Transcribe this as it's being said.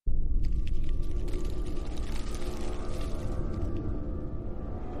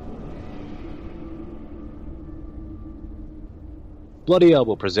Bloody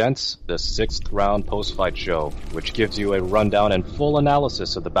Elbow presents the 6th Round Post-Fight Show, which gives you a rundown and full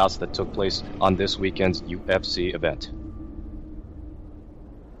analysis of the bouts that took place on this weekend's UFC event.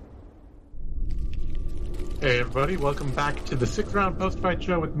 Hey everybody, welcome back to the 6th Round Post-Fight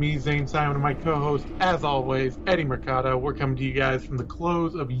Show with me, Zane Simon, and my co-host, as always, Eddie Mercado. We're coming to you guys from the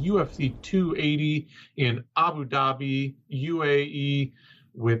close of UFC 280 in Abu Dhabi, UAE,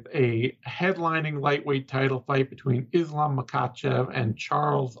 with a headlining lightweight title fight between Islam Makhachev and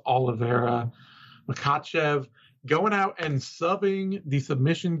Charles Oliveira. Makhachev going out and subbing the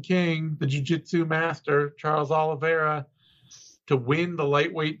submission king, the jiu-jitsu master, Charles Oliveira, to win the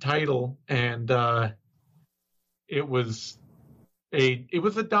lightweight title. And it was a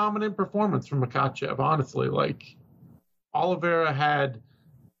dominant performance from Makhachev, honestly. Like, Oliveira had,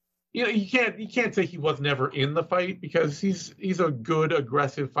 you can't say he was never in the fight, because he's a good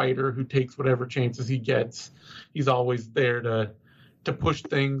aggressive fighter who takes whatever chances he gets. He's always there to push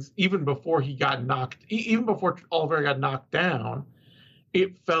things. Even before Oliveira got knocked down,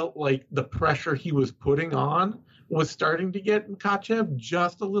 it felt like the pressure he was putting on was starting to get Makhachev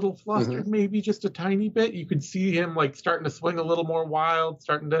just a little flustered, maybe just a tiny bit. You could see him like starting to swing a little more wild,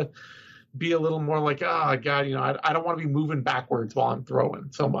 starting to be a little more like, oh, God, I don't want to be moving backwards while I'm throwing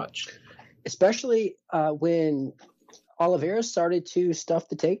so much. Especially when Oliveira started to stuff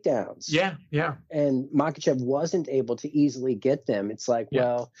the takedowns. Yeah. And Makhachev wasn't able to easily get them. It's like,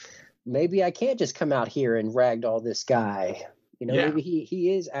 well, maybe I can't just come out here and ragdoll this guy. Maybe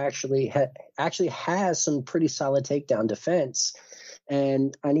he is actually has some pretty solid takedown defense,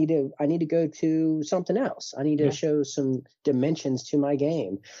 and I need to go to something else. I need to show some dimensions to my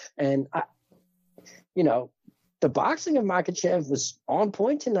game. And the boxing of Makhachev was on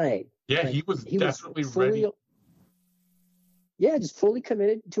point tonight. Yeah, he was definitely ready. Yeah, just fully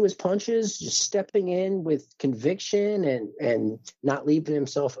committed to his punches, just stepping in with conviction and not leaving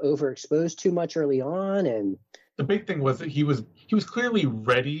himself overexposed too much early on. And the big thing was that he was clearly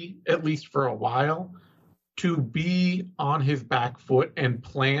ready, at least for a while, to be on his back foot and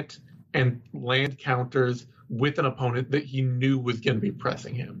plant and land counters with an opponent that he knew was going to be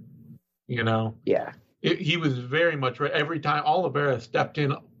pressing him. Yeah. He was very much ready. Every time Oliveira stepped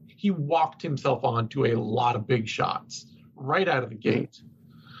in, he walked himself onto a lot of big shots right out of the gate.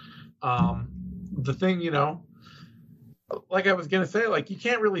 The thing, like I was going to say, like, you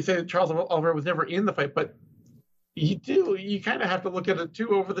can't really say that Charles Oliveira was never in the fight, but you kind of have to look at it too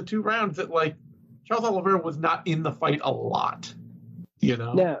over the 2 rounds that, like, Charles Oliveira was not in the fight a lot,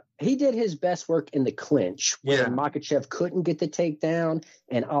 Now, he did his best work in the clinch when Makhachev couldn't get the takedown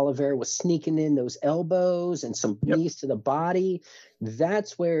and Oliveira was sneaking in those elbows and some knees to the body.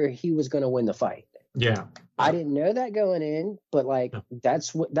 That's where he was going to win the fight. Yeah. I didn't know that going in, but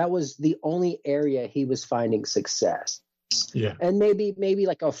that was the only area he was finding success. Yeah. And maybe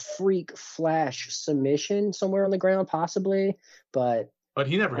like a freak flash submission somewhere on the ground, possibly, but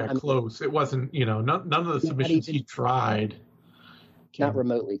he never got close. It wasn't, none of the submissions he tried. Not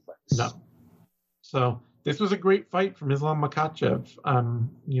remotely close. No. So this was a great fight from Islam Makhachev. I'm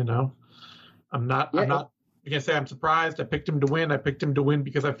not going to say I'm surprised. I picked him to win. I picked him to win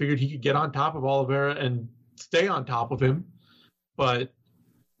because I figured he could get on top of Oliveira and stay on top of him. But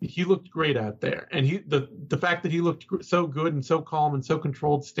he looked great out there. And the fact that he looked so good and so calm and so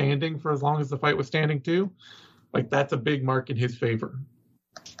controlled standing for as long as the fight was standing too, like, that's a big mark in his favor.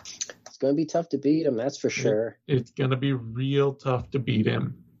 It's going to be tough to beat him, that's for sure. It's going to be real tough to beat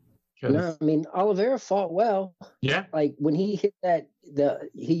him. No, I mean, Oliveira fought well. Yeah. Like, when he hit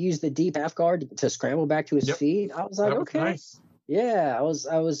he used the deep half guard to scramble back to his feet. I was like, okay. Nice. Yeah, I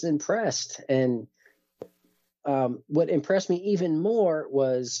was impressed. And what impressed me even more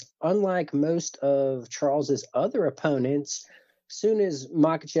was, unlike most of Charles's other opponents, soon as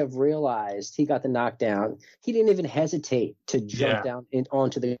Makhachev realized he got the knockdown, he didn't even hesitate to jump down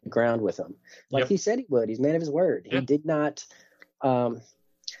onto the ground with him. Like he said he would. He's a man of his word. He did not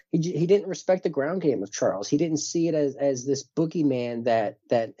he didn't respect the ground game of Charles. He didn't see it as this boogeyman that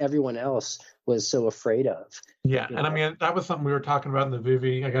everyone else was so afraid of. Yeah, and I mean, that was something we were talking about in the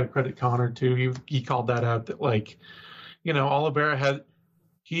Vivi. I got to credit Connor too. He called that out, that, like, Oliveira has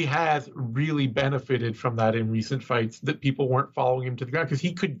really benefited from that in recent fights, that people weren't following him to the ground, because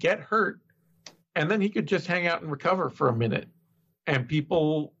he could get hurt and then he could just hang out and recover for a minute, and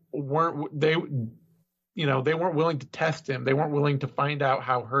people weren't willing to test him. They weren't willing to find out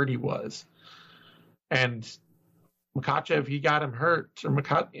how hurt he was. And Makhachev, he got him hurt,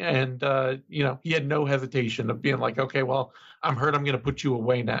 and he had no hesitation of being like, okay, well, I'm hurt, I'm going to put you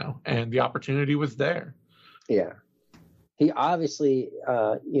away now. And the opportunity was there. Yeah. He obviously,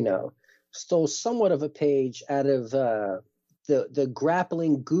 stole somewhat of a page out of the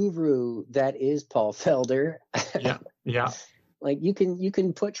grappling guru that is Paul Felder. Yeah. Like you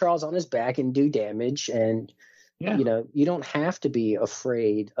can put Charles on his back and do damage, and you don't have to be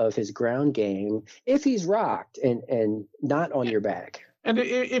afraid of his ground game if he's rocked and not on your back. And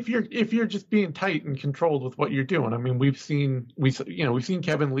if you're just being tight and controlled with what you're doing, I mean, we've seen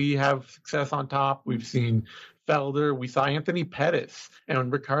Kevin Lee have success on top. We've seen Felder. We saw Anthony Pettis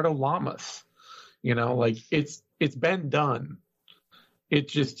and Ricardo Lamas. Like it's been done.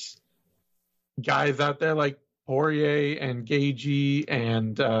 It's just guys out there like Poirier and Gagey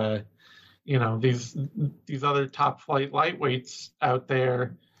and these other top flight lightweights out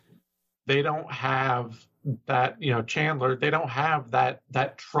there. They don't have that, Chandler, they don't have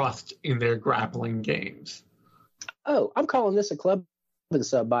that trust in their grappling games. Oh, I'm calling this a club and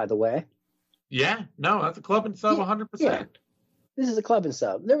sub, by the way. Yeah, no, that's a club and sub, 100%. Yeah. This is a club and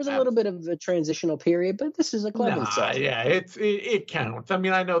sub. There was a little bit of a transitional period, but this is a club and sub. Yeah, it counts. I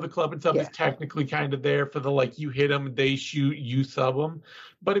mean, I know the club and sub is technically kind of there for the, like, you hit them, they shoot, you sub them.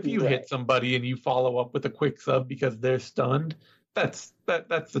 But if you hit somebody and you follow up with a quick sub because they're stunned, that's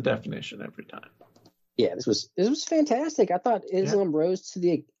the definition every time. Yeah, this was fantastic. I thought Islam rose to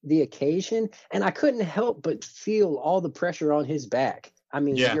the occasion, and I couldn't help but feel all the pressure on his back. I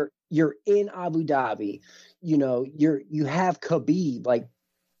mean, you're in Abu Dhabi, you have Khabib, like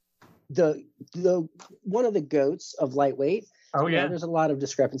the one of the goats of lightweight. Oh yeah, there's a lot of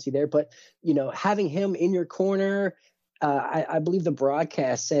discrepancy there, but having him in your corner. I believe the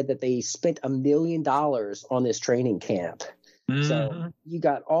broadcast said that they spent $1 million on this training camp. Mm-hmm. So you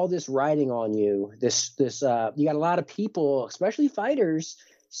got all this riding on you. You got a lot of people, especially fighters,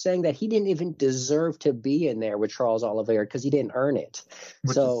 saying that he didn't even deserve to be in there with Charles Oliveira because he didn't earn it.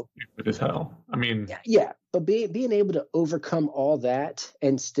 Which is stupid as hell. I mean, but being able to overcome all that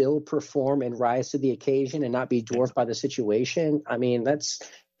and still perform and rise to the occasion and not be dwarfed by the situation. I mean, that's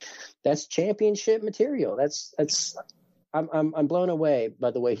championship material. I'm blown away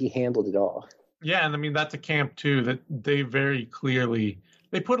by the way he handled it all. Yeah, and I mean, that's a camp, too, that they very clearly,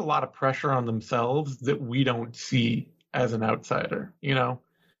 they put a lot of pressure on themselves that we don't see as an outsider,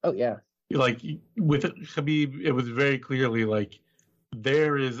 Oh, yeah. Like, with Khabib, it was very clearly, like,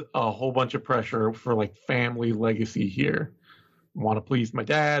 there is a whole bunch of pressure for, like, family legacy here. Want to please my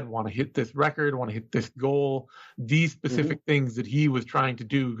dad, want to hit this record, want to hit this goal, these specific things that he was trying to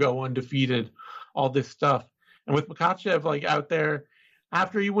do, go undefeated, all this stuff. And with Makhachev, like, out there,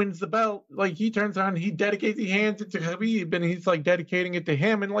 after he wins the belt, like, he turns around, he hands it to Khabib, and he's, like, dedicating it to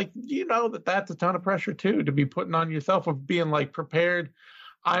him. And, like, that's a ton of pressure, too, to be putting on yourself of being, like, prepared.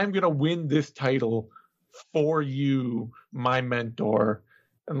 I'm going to win this title for you, my mentor.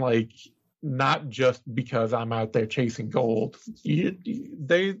 And, like, not just because I'm out there chasing gold.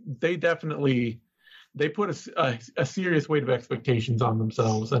 They definitely, they put a serious weight of expectations on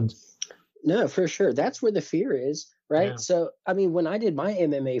themselves. And no, for sure. That's where the fear is, right? Yeah. So, I mean, when I did my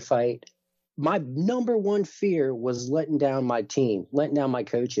MMA fight, my number one fear was letting down my team, letting down my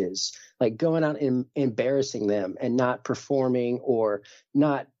coaches, like going out and embarrassing them and not performing or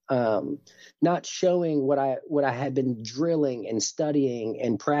not showing what I had been drilling and studying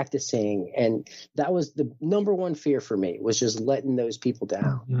and practicing. And that was the number one fear for me, was just letting those people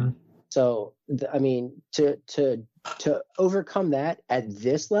down. Mm-hmm. So, I mean, to overcome that at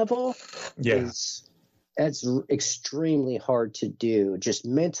this level that's extremely hard to do. Just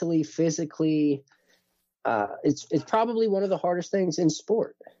mentally, physically, it's probably one of the hardest things in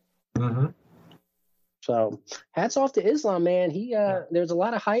sport. Mm-hmm. So, hats off to Islam, man. There's a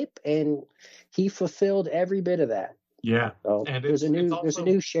lot of hype, and he fulfilled every bit of that. Yeah, so and there's a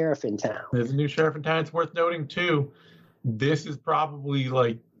new sheriff in town. There's a new sheriff in town. It's worth noting too. This is probably,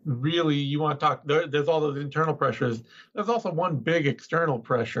 like, really, you want to talk, there's all those internal pressures. There's also one big external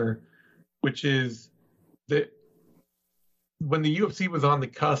pressure, which is that when the UFC was on the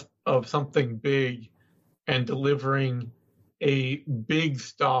cusp of something big and delivering a big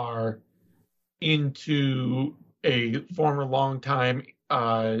star into a former longtime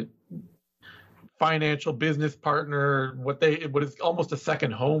financial business partner, what is almost a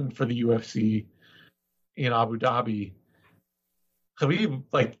second home for the UFC in Abu Dhabi, Khabib,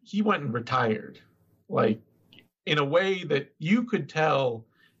 like, he went and retired, like, in a way that you could tell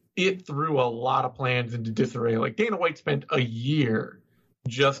it threw a lot of plans into disarray. Like, Dana White spent a year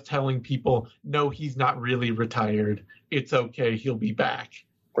just telling people, no, he's not really retired. It's okay. He'll be back.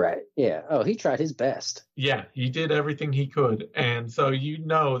 Right. Yeah. Oh, he tried his best. Yeah, he did everything he could. And so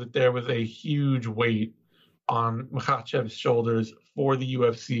that there was a huge weight on Makhachev's shoulders for the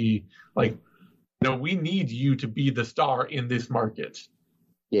UFC. Like, no, we need you to be the star in this market.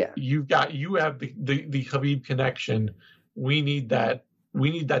 Yeah. You have the Khabib connection. we need that. We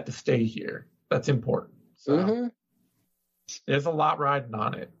need that to stay here. That's important. So there's a lot riding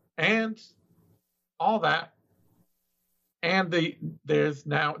on it, and all that. And there's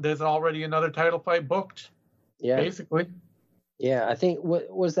already another title fight booked. Yeah, basically. Yeah, I think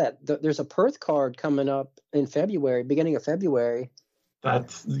what was that? There's a Perth card coming up in February, beginning of February.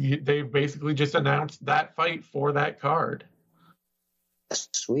 They've basically just announced that fight for that card.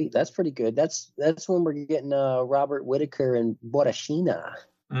 Sweet, that's pretty good. That's when we're getting Robert Whitaker and Borashina.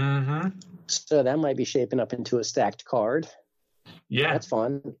 So that might be shaping up into a stacked card. Yeah, that's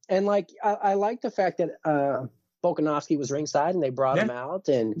fun. And like I like the fact that Volkanovski was ringside and they brought him out,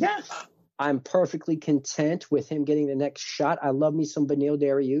 and I'm perfectly content with him getting the next shot. I love me some Beneil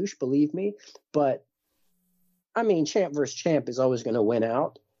Dariush, believe me, but I mean, champ versus champ is always going to win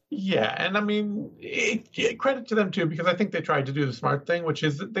out. Yeah, and I mean, credit to them too, because I think they tried to do the smart thing, which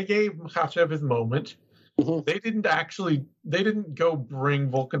is that they gave Makhachev his moment. They didn't go bring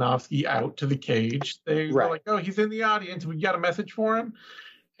Volkanovski out to the cage. They were like, oh, he's in the audience. We got a message for him.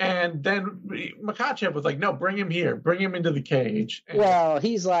 And then Makhachev was like, no, bring him here. Bring him into the cage. And well,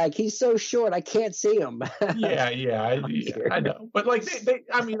 he's like, he's so short, I can't see him. I know. But like,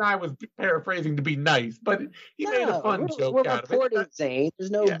 I was paraphrasing to be nice, but he made a fun joke out of it. Zane.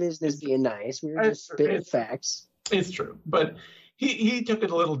 There's no business being nice. We were just spitting facts. It's true. But he took a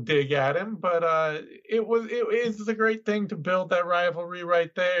little dig at him, but it is a great thing to build that rivalry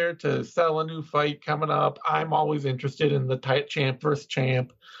right there, to sell a new fight coming up. I'm always interested in the tight champ versus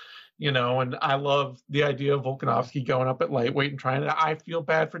champ. And I love the idea of Volkanovski going up at lightweight and trying to. I feel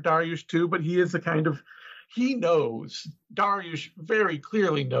bad for Dariush too, but he is he knows. Dariush very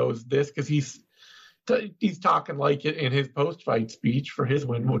clearly knows this because he's talking like it in his post-fight speech for his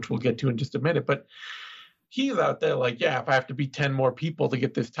win, which we'll get to in just a minute. But he's out there like, yeah, if I have to beat 10 more people to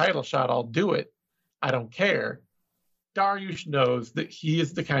get this title shot, I'll do it. I don't care. Dariush knows that he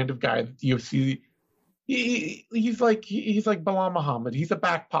is the kind of guy that the UFC. He's like Bilal Muhammad. He's a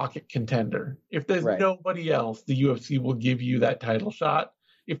back pocket contender. If there's nobody else, the UFC will give you that title shot.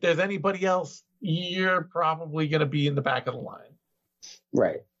 If there's anybody else, you're probably going to be in the back of the line.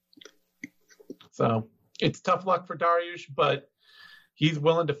 Right. So it's tough luck for Dariush, but he's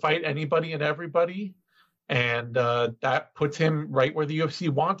willing to fight anybody and everybody. And that puts him right where the UFC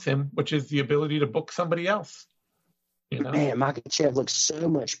wants him, which is the ability to book somebody else. Man, Makhachev looks so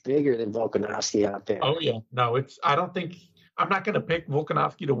much bigger than Volkanovski out there. Oh, yeah. No, I'm not going to pick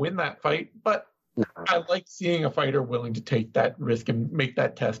Volkanovski to win that fight, but I like seeing a fighter willing to take that risk and make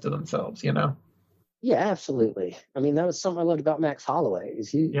that test of themselves, Yeah, absolutely. I mean, that was something I loved about Max Holloway. Is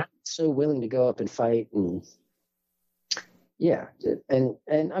he so willing to go up and fight? And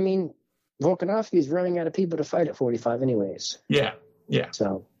and I mean, Volkanovski's running out of people to fight at 45 anyways. Yeah.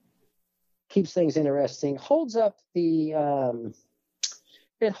 So keeps things interesting. Holds up featherweight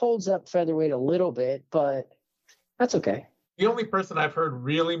a little bit, but that's okay. The only person I've heard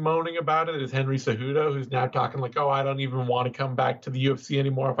really moaning about it is Henry Cejudo, who's now talking like, oh, I don't even want to come back to the UFC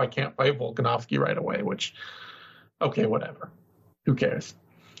anymore if I can't fight Volkanovski right away, which, okay, whatever. Who cares?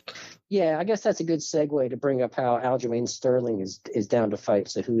 Yeah, I guess that's a good segue to bring up how Aljamain Sterling is down to fight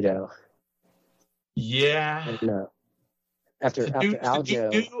Cejudo. Yeah. No. After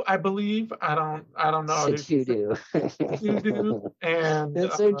Aljo, I believe. I don't know. Cejudo. And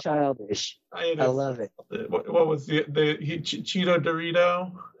it's so childish. I love it. What was the Cheeto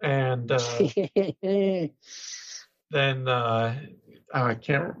Dorito, and then I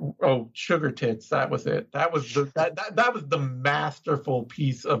can't. Oh, Sugar Tits. That was it. That was the masterful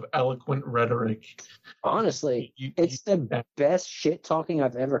piece of eloquent rhetoric. Honestly, it's the best shit talking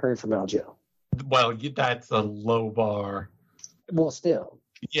I've ever heard from Aljo. Well, that's a low bar. Well, still.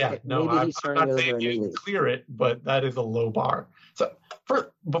 Yeah, no, I'm not saying you clear it, but that is a low bar. So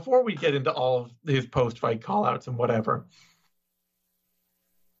before we get into all of his post-fight call-outs and whatever,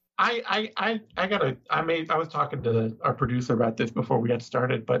 I was talking to our producer about this before we got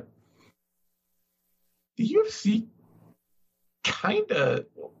started, but the UFC kind of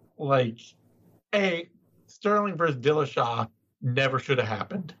like, Sterling versus Dillashaw never should have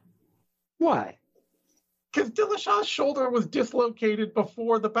happened. Why? Because Dillashaw's shoulder was dislocated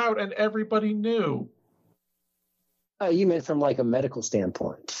before the bout, and everybody knew. Oh, you meant from like a medical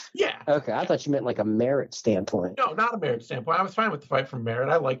standpoint? Yeah. Okay, I thought you meant like a merit standpoint. No, not a merit standpoint. I was fine with the fight from merit.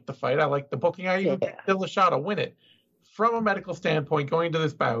 I liked the fight. I liked the booking. I even picked Dillashaw to win it. From a medical standpoint, going to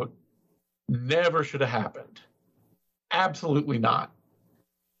this bout never should have happened. Absolutely not.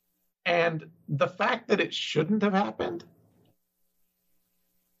 And the fact that it shouldn't have happened,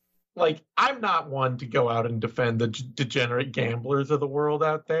 like, I'm not one to go out and defend the degenerate gamblers of the world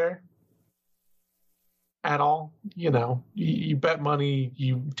out there. at all. You bet money,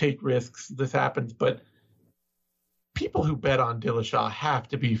 you take risks, this happens, but people who bet on Dillashaw have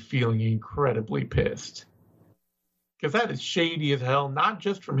to be feeling incredibly pissed. Because that is shady as hell, not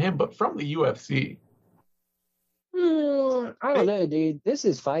just from him, but from the UFC. I don't know, dude. This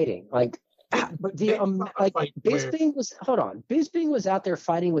is fighting. Bisping was out there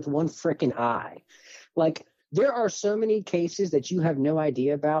fighting with one freaking eye. Like, there are so many cases that you have no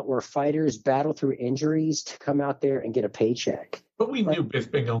idea about where fighters battle through injuries to come out there and get a paycheck. But we knew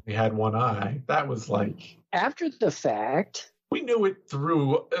Bisping only had one eye. That was like... After the fact... We knew it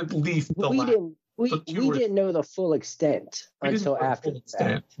through at least the we didn't know the full extent until after the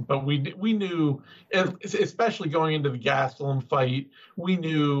fact. But we knew, especially going into the Gastelum fight, we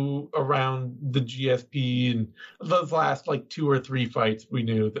knew around the GSP and those last like 2 or 3 fights, we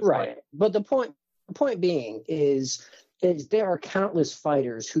knew that. Right. But the point being is there are countless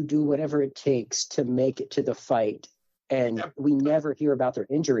fighters who do whatever it takes to make it to the fight. And we never hear about their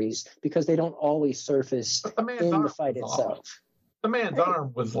injuries because they don't always surface in the fight itself. The man's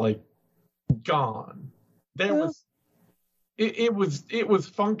arm was like gone. It was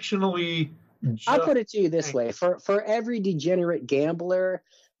functionally. I'll put it to you this way: for every degenerate gambler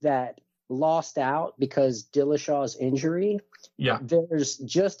that lost out because Dillashaw's injury, there's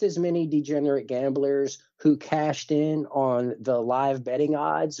just as many degenerate gamblers who cashed in on the live betting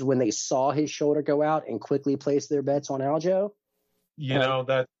odds when they saw his shoulder go out and quickly placed their bets on Aljo.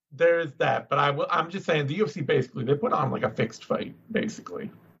 That there's that, but I'm just saying the UFC basically they put on like a fixed fight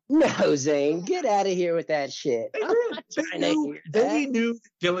basically. No, Zane, get out of here with that shit. They knew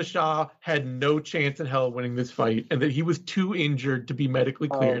Dillashaw had no chance in hell winning this fight, and that he was too injured to be medically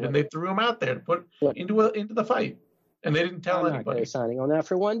cleared, and they threw him out there to put into the fight, and they didn't tell anybody. I'm not signing on that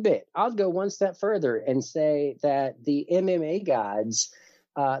for one bit. I'll go one step further and say that the MMA gods,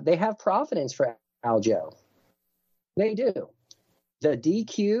 they have providence for Aljo. They do. The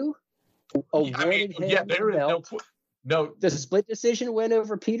DQ awarded him the belt. No, the split decision win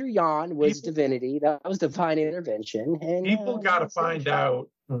over Peter Yan was divinity. That was divine intervention. And people got to find out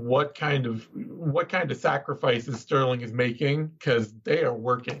what kind of sacrifices Sterling is making because they are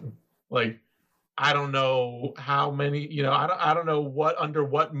working. Like, I don't know how many. I don't know under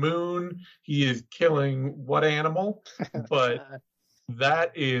what moon he is killing what animal, but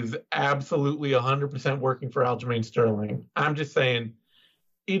that is absolutely 100% working for Aljamain Sterling. I'm just saying,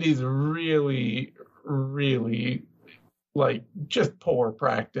 it is really, really. Like, just poor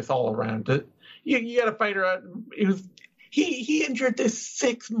practice all around it. You got to fight her out. He injured this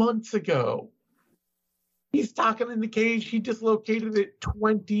 6 months ago. He's talking in the cage. He dislocated it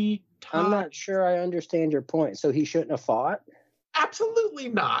 20 times. I'm not sure I understand your point. So he shouldn't have fought? Absolutely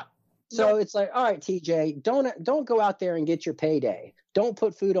not. So it's like, all right, TJ, don't go out there and get your payday. Don't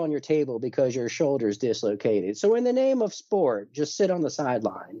put food on your table because your shoulder's dislocated. So in the name of sport, just sit on the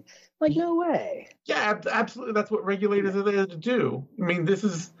sideline. Like, no way. Yeah, absolutely. That's what regulators are there to do. I mean, this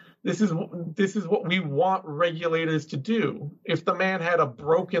is what we want regulators to do. If the man had a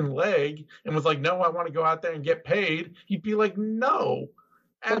broken leg and was like, no, I want to go out there and get paid, he'd be like, no.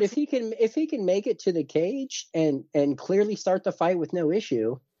 But if he can make it to the cage and clearly start the fight with no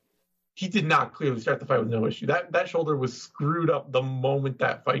issue. He did not clearly start the fight with no issue. That shoulder was screwed up the moment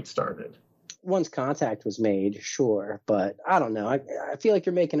that fight started. Once contact was made, sure, but I don't know. I feel like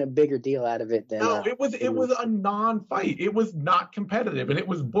you're making a bigger deal out of it than. No, it was a non-fight. It was not competitive, and it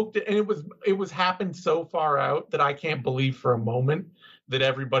was booked, and it was happened so far out that I can't believe for a moment that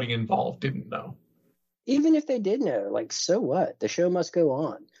everybody involved didn't know. Even if they did know, like, so what? The show must go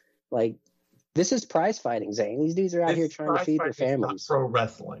on. Like, this is prize fighting, Zane. These dudes are out here trying to feed their families. Not pro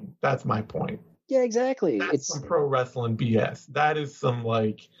wrestling. That's my point. Yeah, exactly. That's some pro wrestling BS. That is some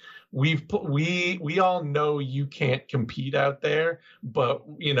like. We all know you can't compete out there, but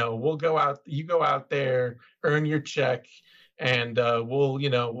we'll go out. You go out there, earn your check, and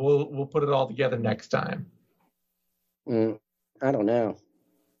we'll put it all together next time. I don't know.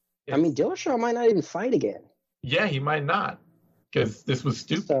 I mean, Dillashaw might not even fight again. Yeah, he might not because this was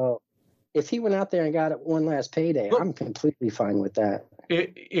stupid. So if he went out there and got one last payday, I'm completely fine with that.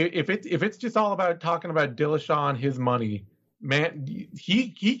 If it's just all about talking about Dillashaw and his money. Man,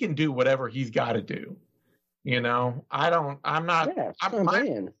 he can do whatever he's got to do. I'm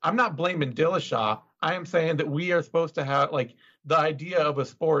not blaming Dillashaw. I am saying that we are supposed to have, like, the idea of a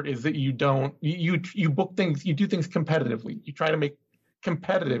sport is that you book things, you do things competitively. You try to make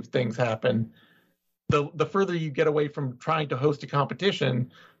competitive things happen. The further you get away from trying to host a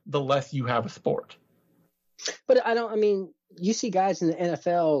competition, the less you have a sport. But you see guys in the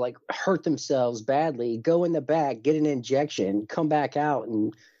NFL like hurt themselves badly, go in the back, get an injection, come back out,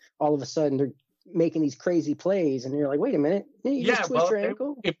 and all of a sudden making these crazy plays, and you're like, wait a minute, you just twist your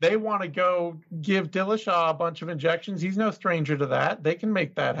ankle? If they want to go give Dillashaw a bunch of injections, he's no stranger to that. They can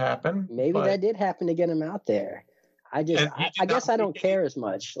make that happen. Maybe that did happen to get him out there. I guess I don't care as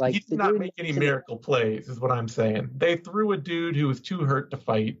much. Like, he did not make any miracle plays, is what I'm saying. They threw a dude who was too hurt to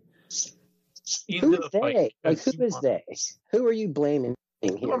fight into the fight. Like, who is they? Who are you blaming?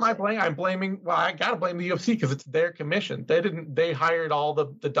 Who am I blaming? I'm blaming. Well, I gotta blame the UFC because it's their commission. They hired all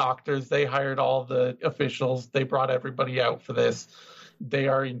the doctors. They hired all the officials. They brought everybody out for this. They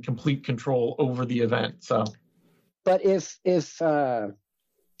are in complete control over the event. So, but if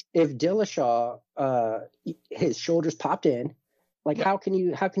Dillashaw, his shoulders popped in, like, how can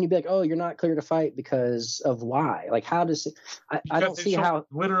you be like, oh, you're not clear to fight because of why? Like, how does it? I don't see how.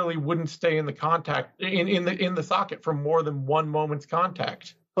 Literally wouldn't stay in the contact in the socket for more than 1 moment's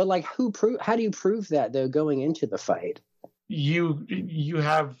contact. But like, how do you prove that though going into the fight? You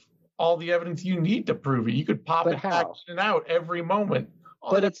have all the evidence you need to prove it. You could pop it back in and out every moment.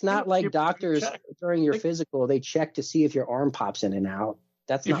 But it's not like doctors during your physical, they check to see if your arm pops in and out.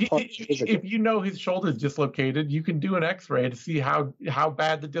 That's not part of the physical. If you know his shoulder's dislocated, you can do an X-ray to see how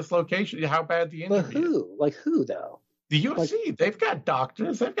bad the dislocation, how bad the injury is. But who? Like, who though? The UFC. They've got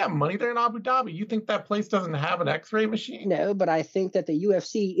doctors. They've got money. They're in Abu Dhabi. You think that place doesn't have an X-ray machine? No, but I think that the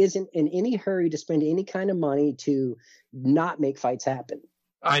UFC isn't in any hurry to spend any kind of money to not make fights happen.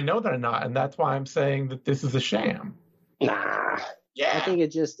 I know they're not, and that's why I'm saying that this is a sham. Nah. Yeah, I think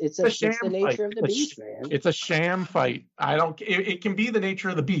it's the nature of the beast, man. It's a sham fight. It can be the nature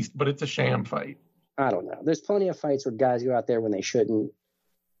of the beast, but it's a sham fight. I don't know. There's plenty of fights where guys go out there when they shouldn't,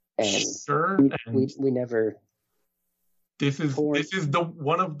 and we never. This is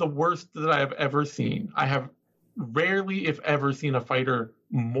one of the worst that I have ever seen. I have rarely, if ever, seen a fighter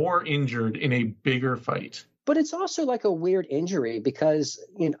more injured in a bigger fight. But it's also like a weird injury because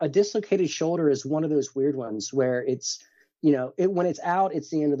a dislocated shoulder is one of those weird ones where it's. When it's out, it's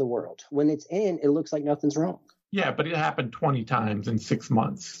the end of the world. When it's in, it looks like nothing's wrong. Yeah, but it happened 20 times in 6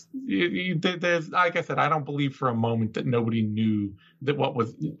 months. There's, like I said, I don't believe for a moment that nobody knew that what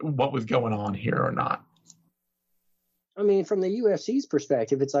was going on here or not. I mean, from the UFC's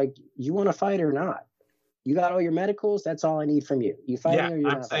perspective, it's like, you want to fight or not? You got all your medicals. That's all I need from you. You fighting or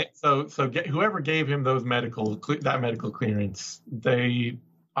you're not fighting? So whoever gave him that medical clearance, they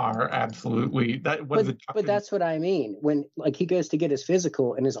are absolutely that. But that's what I mean. When like he goes to get his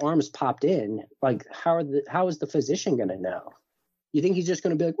physical and his arms popped in, like how is the physician going to know? You think he's just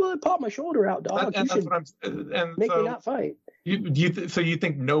going to be like, well, I popped my shoulder out, dog. And that's what I'm. And make me not fight. So you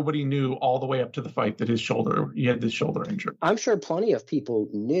think nobody knew all the way up to the fight that he had this shoulder injury? I'm sure plenty of people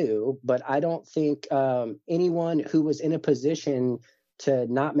knew, but I don't think anyone who was in a position to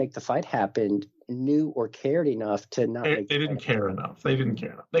not make the fight happen knew or cared enough to not. They didn't care enough. They didn't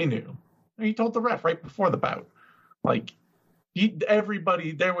care enough. They knew. And he told the ref right before the bout, like.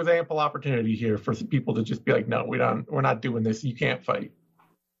 Everybody, there was ample opportunity here for people to just be like, no, we're not doing this. You can't fight.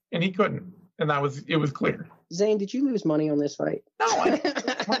 And he couldn't. And it was clear. Zane, did you lose money on this fight? No, I didn't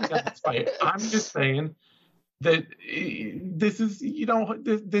lose money on this fight. I'm just saying that this is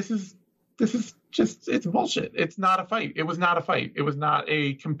just, it's bullshit. It's not a fight. It was not a fight. It was not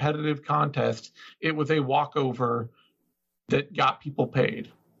a competitive contest. It was a walkover that got people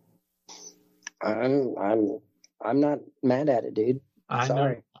paid. I'm not mad at it, dude.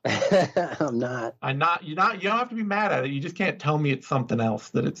 Sorry. I'm not. You don't have to be mad at it. You just can't tell me it's something else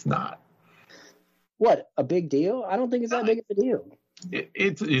that it's not. What, a big deal? I don't think it's that big of a deal.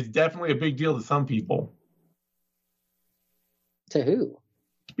 It's definitely a big deal to some people. To who?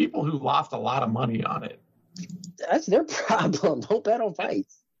 People who lost a lot of money on it. That's their problem. Don't bet on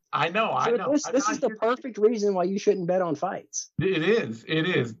fights. I know. This is the perfect reason why you shouldn't bet on fights. It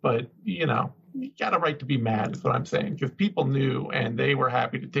is. But, you got a right to be mad is what I'm saying. Because people knew and they were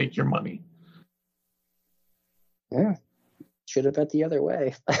happy to take your money. Yeah. Should have bet the other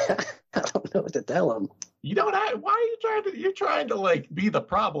way. I don't know what to tell them. You don't have, why are you're trying to like be the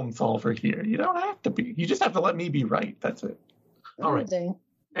problem solver here. You don't have to be. You just have to let me be right. That's it. All right.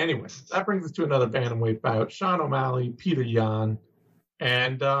 Anyway, that brings us to another bantamweight bout. Sean O'Malley, Peter Yan.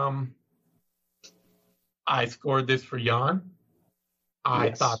 And I scored this for Yan.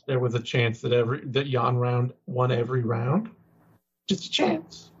 I thought there was a chance that Yan won every round. Just a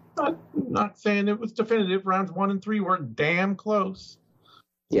chance. Not saying it was definitive. Rounds 1 and 3 were damn close.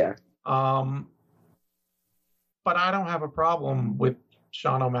 Yeah. But I don't have a problem with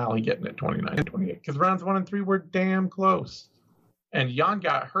Sean O'Malley getting it 29-28 because rounds 1 and 3 were damn close. And Yan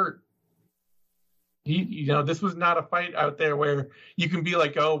got hurt. This was not a fight out there where you can be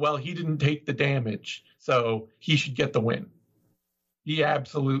like, oh, well, he didn't take the damage, so he should get the win. He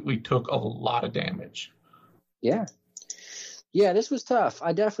absolutely took a lot of damage. Yeah. Yeah, this was tough.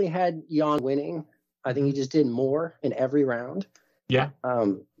 I definitely had Jan winning. I think he just did more in every round. Yeah.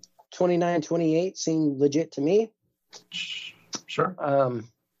 29-28 seemed legit to me. Sure.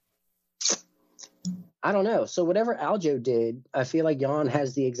 I don't know. So whatever Aljo did, I feel like Jan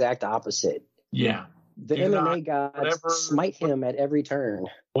has the exact opposite. Yeah. The MMA guys smite him at every turn.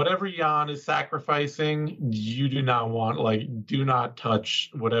 Whatever Jan is sacrificing, you do not want, like, do not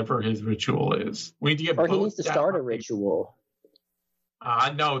touch whatever his ritual is. We need to get or he needs to start a ritual.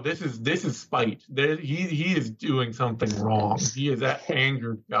 No, this is spite. He is doing something wrong. He is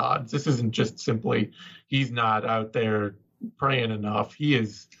angered gods. This isn't just simply he's not out there praying enough. He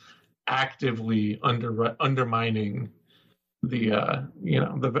is actively undermining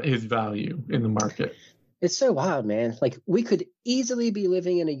his value in the market. It's so wild, man. Like, we could easily be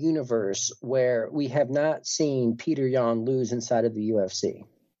living in a universe where we have not seen Peter Yan lose inside of the UFC.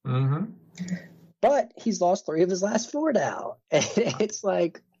 Mm-hmm. But he's lost 3 of his last 4 now. And it's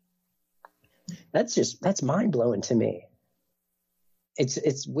like, that's mind blowing to me.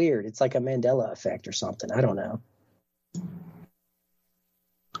 It's weird. It's like a Mandela effect or something. I don't know.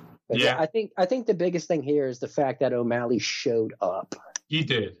 But yeah, I think the biggest thing here is the fact that O'Malley showed up. He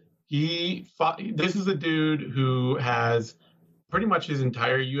did. He fought. This is a dude who has pretty much his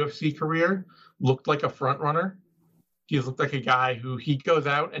entire UFC career looked like a front runner. He's looked like a guy who he goes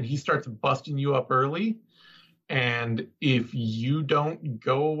out and he starts busting you up early. And if you don't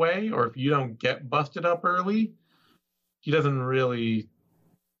go away or if you don't get busted up early,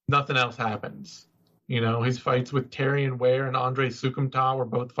 nothing else happens. You know, his fights with Terrion Ware and Andre Sukumta were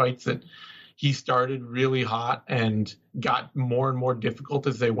both fights that he started really hot and got more and more difficult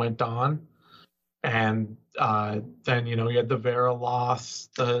as they went on. And then, you had the Vera loss.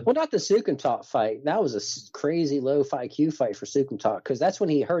 Well, not the Sukumta fight. That was a crazy low IQ fight for Sukumta because that's when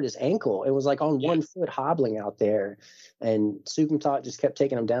he hurt his ankle. It was like on one foot hobbling out there. And Sukumta just kept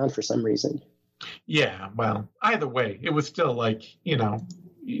taking him down for some reason. Yeah, well, either way, it was still like,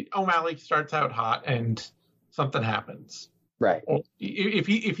 O'Malley starts out hot and something happens. Right. If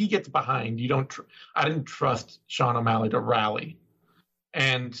he gets behind, I didn't trust Sean O'Malley to rally.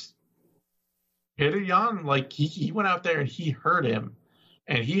 And Peter Yan, like, he went out there and he hurt him.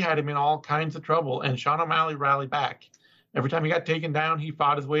 And he had him in all kinds of trouble. And Sean O'Malley rallied back. Every time he got taken down, he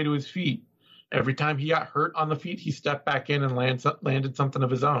fought his way to his feet. Every time he got hurt on the feet, he stepped back in and landed something of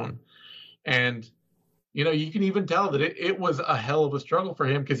his own. And you can even tell that it was a hell of a struggle for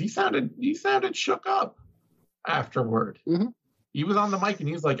him because he sounded shook up afterward. Mm-hmm. He was on the mic and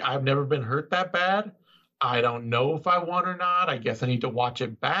he was like, "I've never been hurt that bad. I don't know if I won or not. I guess I need to watch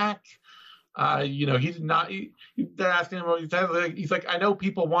it back." He did not. They're asking him what he said. He's like, "I know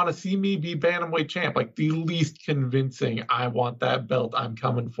people want to see me be bantamweight champ. Like, the least convincing. I want that belt. I'm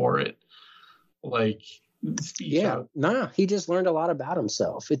coming for it." Like. He just learned a lot about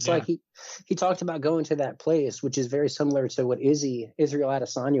himself. It's like he talked about going to that place, which is very similar to what Israel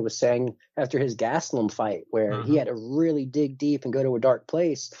Adesanya was saying after his Gastelum fight, where he had to really dig deep and go to a dark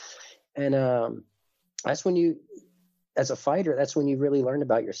place. And that's when you, as a fighter, that's when you really learn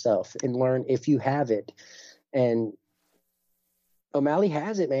about yourself and learn if you have it. And O'Malley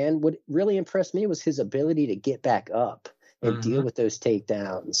has it, man. What really impressed me was his ability to get back up and deal with those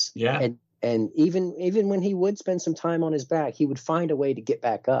takedowns. Yeah. And even when he would spend some time on his back, he would find a way to get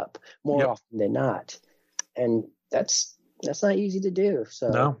back up more often than not. And that's not easy to do.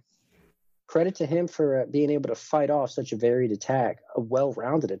 So credit to him for being able to fight off such a varied attack, a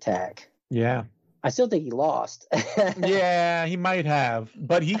well-rounded attack. Yeah. I still think he lost. Yeah, he might have,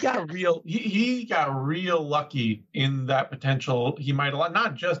 but he got he got real lucky in that potential. He might have,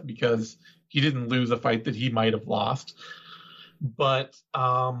 not just because he didn't lose a fight that he might have lost, but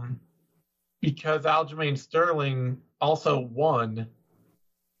because Aljamain Sterling also won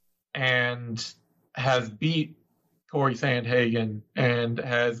and has beat Corey Sandhagen and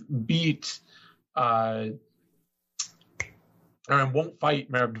has beat and won't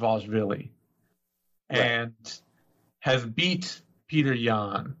fight Merab Dvalishvili and has beat Peter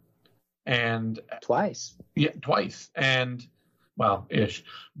Yan and twice. Yeah, twice. And ish.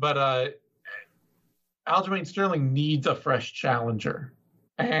 But Aljamain Sterling needs a fresh challenger.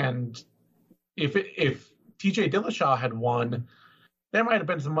 And if TJ Dillashaw had won, there might have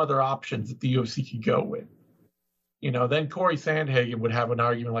been some other options that the UFC could go with. Then Corey Sandhagen would have an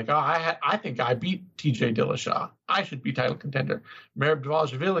argument like, I think I beat TJ Dillashaw. I should be title contender. Merab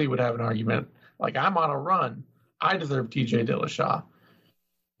Dvalishvili would have an argument like, I'm on a run. I deserve TJ Dillashaw.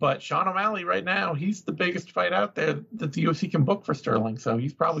 But Sean O'Malley right now, he's the biggest fight out there that the UFC can book for Sterling. So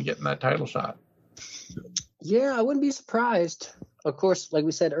he's probably getting that title shot. Yeah, I wouldn't be surprised. of course, like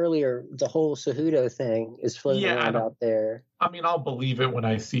we said earlier, the whole Cejudo thing is floating around out there. I mean, I'll believe it when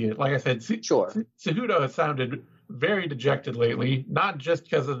I see it. Like I said, sure. Cejudo has sounded very dejected lately, not just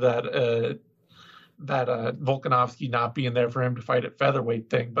because of that Volkanovski not being there for him to fight at featherweight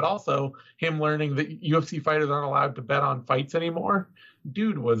thing, but also him learning that UFC fighters aren't allowed to bet on fights anymore.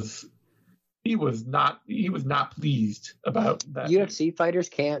 Dude was not pleased about that. UFC fighters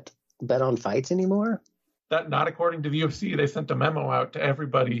can't bet on fights anymore? That not according to the UFC. They sent a memo out to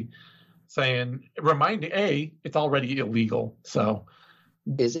everybody saying, it's already illegal. So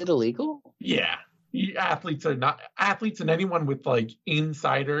is it illegal? Yeah. Athletes and anyone with like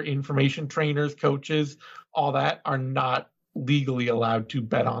insider information, trainers, coaches, all that are not legally allowed to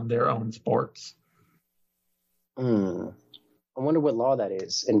bet on their own sports. I wonder what law that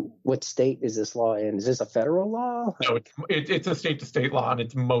is, and what state is this law in? Is this a federal law? No, it's a state-to-state law, and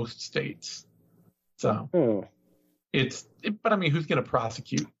it's most states. So but I mean, who's going to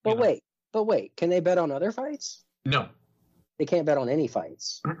prosecute? But wait, can they bet on other fights? No, they can't bet on any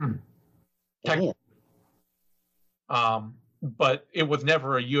fights. But it was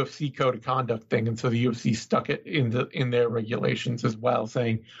never a UFC code of conduct thing, and so the UFC stuck it in their regulations as well,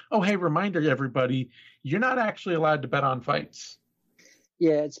 saying, "Oh, hey, reminder, everybody, you're not actually allowed to bet on fights."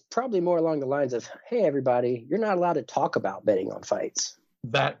 Yeah, it's probably more along the lines of, "Hey, everybody, you're not allowed to talk about betting on fights."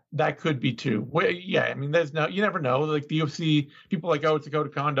 That could be too. Well, yeah, I mean, you never know. Like the UFC, people are like, "Oh, it's a code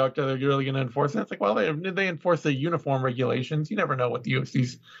of conduct. Are they really going to enforce it?" It's like, well, they enforce the uniform regulations. You never know what the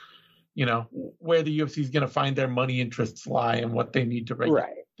UFC's. Where the UFC is going to find their money interests lie and what they need to regulate.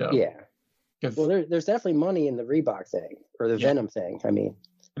 Right. So, yeah. Well, there's definitely money in the Reebok thing or the Venom thing. I mean,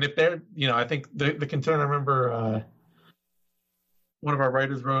 and if they're, I think the concern, I remember one of our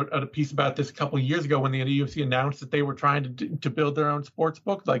writers wrote a piece about this a couple of years ago when the UFC announced that they were trying to build their own sports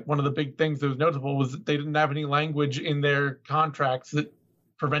book. Like one of the big things that was notable was that they didn't have any language in their contracts that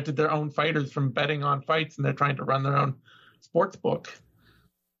prevented their own fighters from betting on fights, and they're trying to run their own sports book.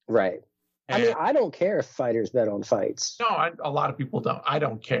 Right. I mean, I don't care if fighters bet on fights. No, a lot of people don't. I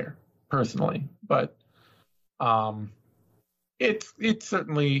don't care personally, but it's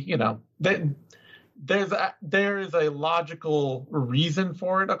certainly, that there is a logical reason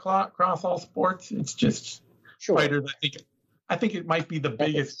for it across all sports. It's just fighters. I think it might be the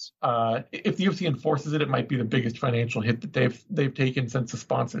biggest. If the UFC enforces it, it might be the biggest financial hit that they've taken since the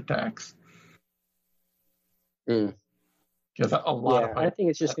sponsor tax. Because a lot of I think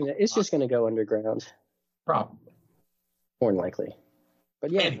it's just gonna go underground. Probably. More than likely.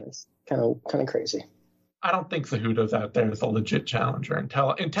 But yeah, it's kind of crazy. I don't think Cejudo's out there as a legit challenger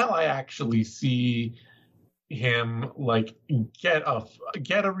until I actually see him like get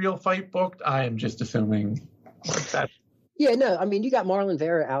a real fight booked. I am just assuming that. Yeah, no, I mean, you got Marlon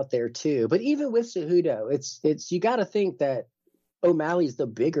Vera out there too, but even with Cejudo, it's you got to think that O'Malley's the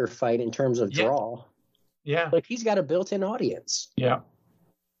bigger fight in terms of draw. Yeah. Like he's got a built-in audience. Yeah.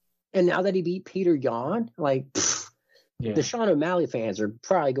 And now that he beat Peter Yan, the Sean O'Malley fans are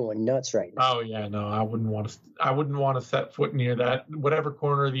probably going nuts right now. Oh yeah, no, I wouldn't want to set foot near that. Whatever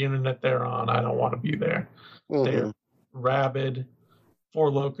corner of the internet they're on, I don't want to be there. Mm-hmm. They're rabid, Four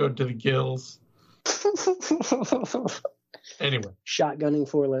Loko to the gills. Anyway. Shotgunning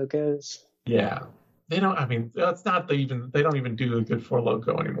Four Lokos. Yeah. They don't. I mean, that's not they don't even do a good Four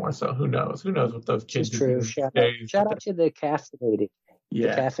Loko anymore. So who knows? Who knows what those kids do? True. Shout out to the caffeinated.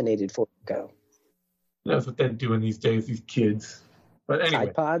 Yeah. The caffeinated Four Loko. Who knows what they're doing these days? These kids. But anyway.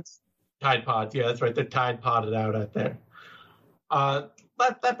 Tide Pods. Yeah, that's right. They're Tide Podded out there.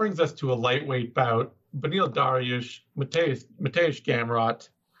 That brings us to a lightweight bout. Beneil Dariush, Mateusz Gamrot,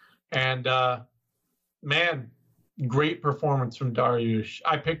 and man, great performance from Dariush.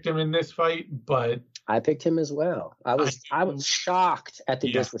 I picked him in this fight, but I picked him as well. I was shocked at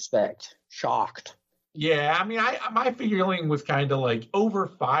the disrespect. Shocked. Yeah, I mean, my feeling was kind of like over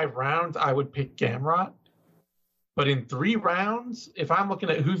 5 rounds, I would pick Gamrot. But in 3 rounds, if I'm looking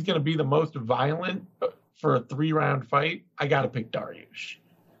at who's going to be the most violent for a 3-round fight, I got to pick Dariush.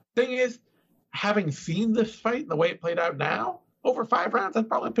 Thing is, having seen this fight and the way it played out now, over 5 rounds, I'd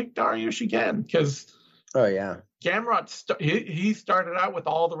probably pick Dariush again because. Oh yeah, Gamrot he started out with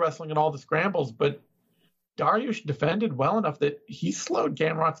all the wrestling and all the scrambles, but Dariush defended well enough that he slowed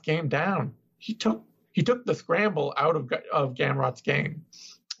Gamrot's game down. He took the scramble out of Gamrot's game.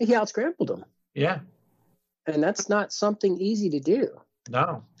 He out-scrambled him. Yeah. And that's not something easy to do.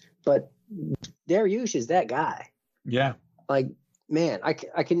 No. But Dariush is that guy. Yeah. Like, man,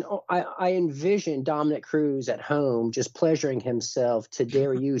 I envision Dominic Cruz at home just pleasuring himself to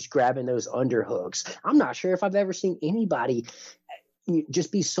Dariush grabbing those underhooks. I'm not sure if I've ever seen anybody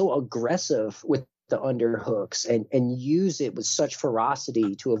just be so aggressive with the underhooks and use it with such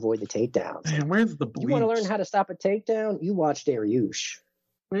ferocity to avoid the takedowns. Man, where's the bleach? You want to learn how to stop a takedown? You watch Dariush.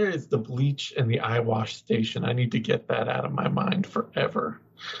 Where is the bleach and the eye wash station? I need to get that out of my mind forever.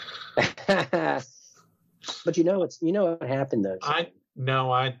 But you know what happened though.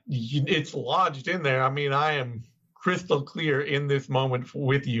 It's lodged in there. I mean, I am crystal clear in this moment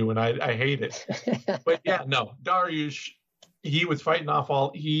with you, and I hate it. But yeah, no, Dariush, he was fighting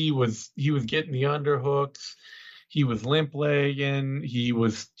off he was getting the underhooks, he was limp legging, he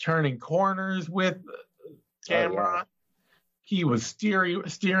was turning corners with camera. Yeah. He was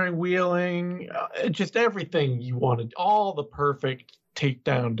steering wheeling, just everything you wanted, all the perfect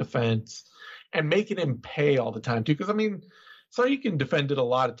takedown defense, and making him pay all the time too. Because I mean, so you can defended a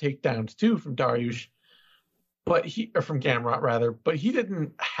lot of takedowns too from Dariush, from Gamrot rather, but he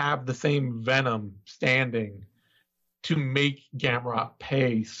didn't have the same venom standing to make Gamrot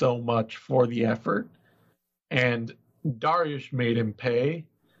pay so much for the effort, and Dariush made him pay.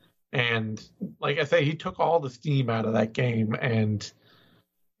 And like I say, he took all the steam out of that game. And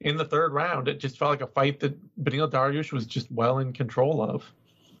in the third round, it just felt like a fight that Beneil Dariush was just well in control of.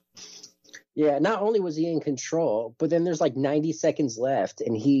 Yeah, not only was he in control, but then there's like 90 seconds left,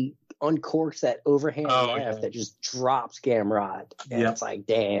 and he uncorks that overhand left that just drops Gamrot. And It's like,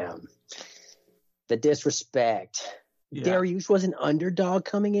 damn. The disrespect. Yeah. Dariush was an underdog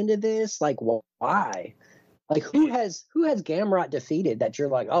coming into this? Like, why? Like, who has Gamrot defeated that you're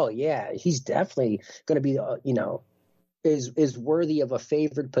like, oh yeah, he's definitely going to be, is worthy of a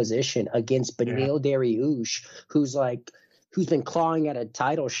favored position against Beneil Dariush, who's been clawing at a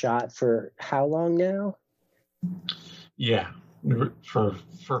title shot for how long now? Yeah, for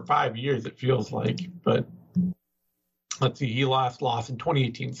 5 years it feels like. But let's see, he lost in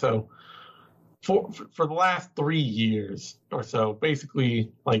 2018. So for the last 3 years or so,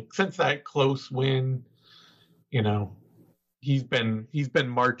 basically, like since that close win. He's been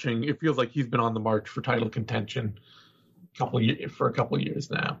marching. It feels like he's been on the march for title contention for a couple of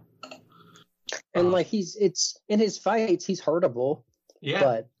years now. And it's in his fights, he's hurtable. Yeah.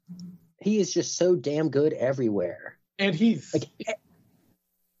 But he is just so damn good everywhere. And he's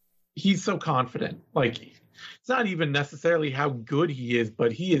so confident. Like, it's not even necessarily how good he is,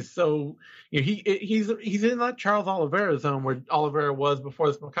 but he is so. He's in that Charles Oliveira zone where Oliveira was before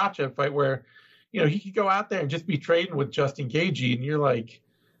this Makhachev fight, where. He could go out there and just be trading with Justin Gaethje, and you're like,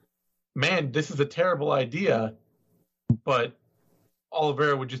 man, this is a terrible idea. But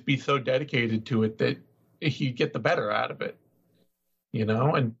Oliveira would just be so dedicated to it that he'd get the better out of it.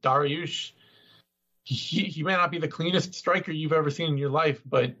 And Dariush, he may not be the cleanest striker you've ever seen in your life,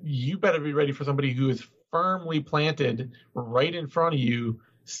 but you better be ready for somebody who is firmly planted right in front of you,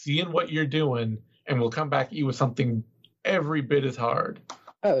 seeing what you're doing, and will come back at you with something every bit as hard.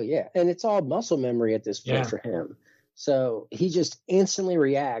 Oh, yeah. And it's all muscle memory at this point for him. So he just instantly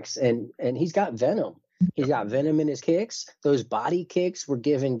reacts, and he's got venom. He's got venom in his kicks. Those body kicks were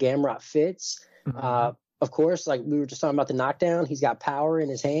giving Gamrot fits. Mm-hmm. Of course, like we were just talking about the knockdown, he's got power in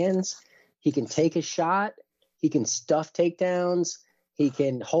his hands. He can take a shot. He can stuff takedowns. He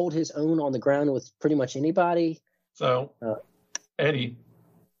can hold his own on the ground with pretty much anybody. So, Eddie,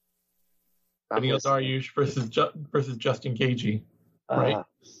 Beneil Dariush versus Justin Gaethje. Right,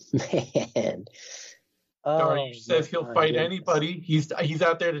 man. Dariush says he'll fight anybody. He's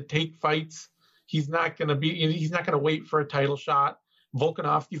out there to take fights. He's not going to wait for a title shot.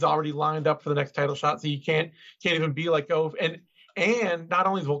 Volkanovski's already lined up for the next title shot, so you can't even be like, oh, and not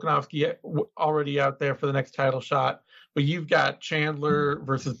only is Volkanovski already out there for the next title shot, but you've got Chandler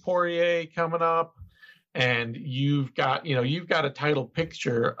versus Poirier coming up, and you've got a title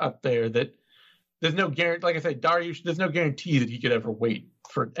picture up there that. There's no guarantee, like I said, Dariush, there's no guarantee that he could ever wait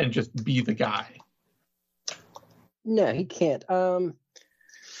for and just be the guy. No, he can't.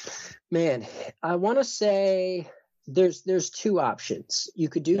 Man, I want to say there's two options. You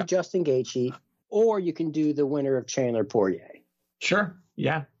could do Justin Gaethje, or you can do the winner of Chandler Poirier. Sure.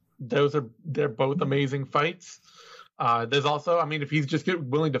 Yeah. They're both amazing fights. There's also, I mean, if he's just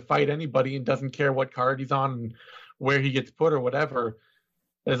willing to fight anybody and doesn't care what card he's on and where he gets put or whatever,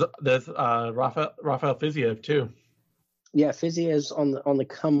 There's Rafael Fiziev too. Yeah, Fiziev's on the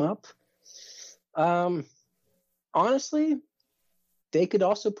come up. Honestly, they could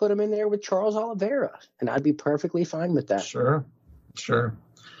also put him in there with Charles Oliveira, and I'd be perfectly fine with that. Sure.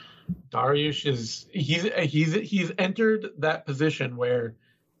 Dariush he's entered that position where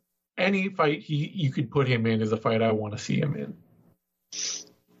any fight you could put him in is a fight I want to see him in.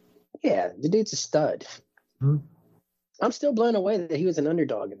 Yeah, the dude's a stud. Mm-hmm. I'm still blown away that he was an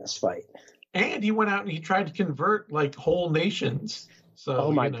underdog in this fight. And he went out and he tried to convert like whole nations. So,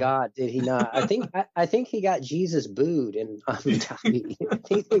 oh my God, did he not? I think he got Jesus booed in Abu Dhabi. I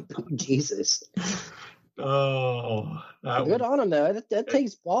think they booed Jesus. Oh, good on him though. That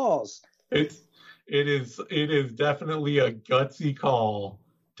takes balls. It is definitely a gutsy call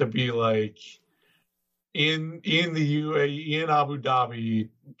to be like in the UAE, in Abu Dhabi,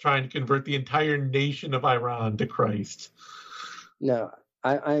 trying to convert the entire nation of Iran to Christ. No,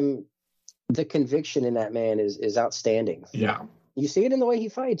 I'm the conviction in that man is outstanding. Yeah. You see it in the way he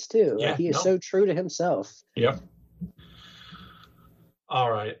fights too. Yeah, like he is so true to himself. Yep. All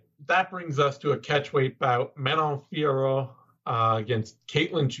right. That brings us to a catchweight bout. Manon Fiorot against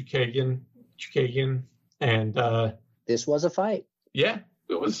Caitlin Chukagian. And this was a fight. Yeah,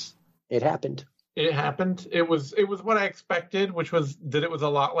 it was. It happened. It happened. It was what I expected, which was that it was a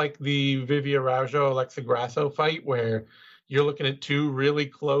lot like the Vivia Araujo Alexa Grasso fight, where you're looking at two really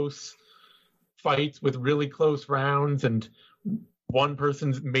close fights with really close rounds, and one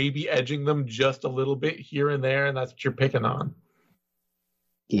person's maybe edging them just a little bit here and there, and that's what you're picking on.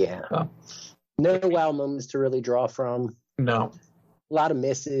 Yeah. No wow moments to really draw from. No. A lot of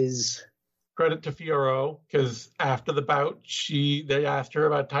misses. Credit to Fiorot, because after the bout, they asked her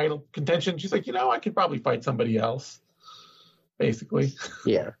about title contention. She's like, I could probably fight somebody else, basically.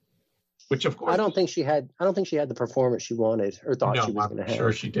 Yeah. Which of course I don't think she had the performance she wanted or thought she was going to have. I'm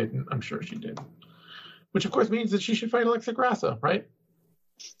sure she didn't. Which of course means that she should fight Alexa Grasso, right?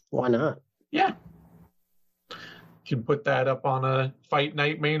 Why not? Yeah. You can put that up on a fight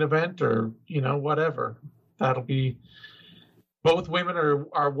night main event or, whatever. That'll be. Both women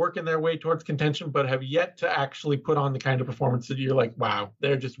are working their way towards contention, but have yet to actually put on the kind of performance that you're like, wow,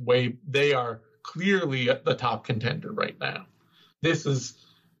 they are clearly the top contender right now. This is,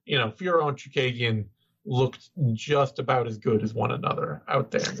 Fiorot and Chukagian looked just about as good as one another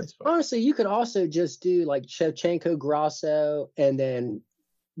out there in this fight. Honestly, you could also just do like Shevchenko Grasso and then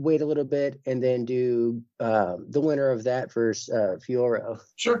wait a little bit and then do the winner of that versus Fiorot.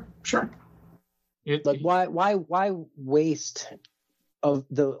 Sure. Why waste of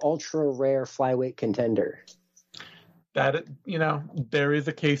the ultra rare flyweight contender? That there is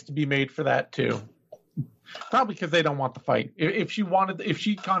a case to be made for that too. Probably because they don't want the fight. If she'd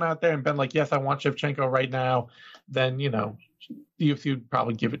gone out there and been like, yes, I want Shevchenko right now, then the UFC would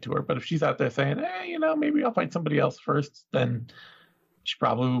probably give it to her. But if she's out there saying, maybe I'll fight somebody else first, then she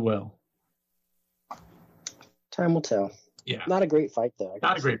probably will. Time will tell. Yeah. Not a great fight though.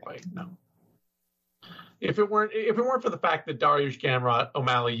 Not a great fight, no. If it weren't for the fact that Dariush Gamrot,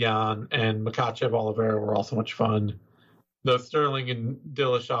 O'Malley Yan, and Makhachev Oliveira were all so much fun, the Sterling and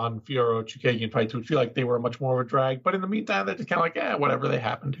Dillashaw, Fiorot, Chukagian fights would feel like they were much more of a drag. But in the meantime, they're just kind of like, whatever, they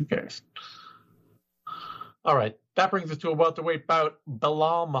happened. Who cares? All right. That brings us to a welterweight bout.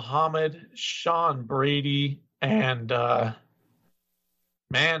 Belal Muhammad, Sean Brady, and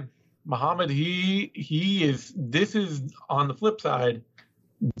Muhammad, this is on the flip side.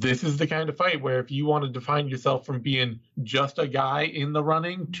 This is the kind of fight where if you want to define yourself from being just a guy in the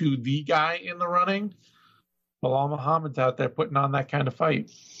running to the guy in the running, Belal Muhammad's out there putting on that kind of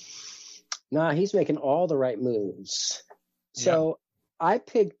fight. Nah, he's making all the right moves. So I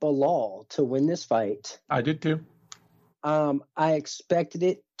picked Belal to win this fight. I did too. I expected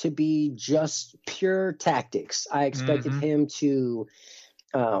it to be just pure tactics. I expected him to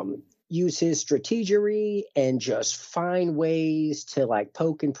use his strategery and just find ways to like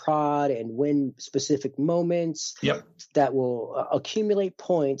poke and prod and win specific moments that will accumulate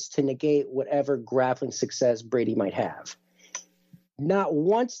points to negate whatever grappling success Brady might have. Not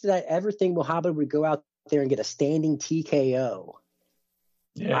once did I ever think Muhammad would go out there and get a standing TKO.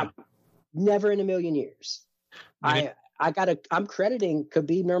 Yeah. Never in a million years. I'm crediting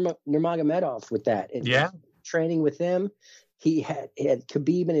Khabib Nurmagomedov with that. Training with them. He had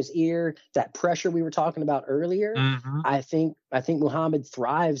Khabib in his ear, that pressure we were talking about earlier. I think Muhammad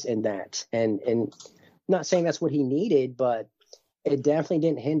thrives in that. And I'm not saying that's what he needed, but it definitely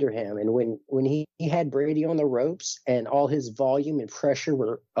didn't hinder him. And when he had Brady on the ropes and all his volume and pressure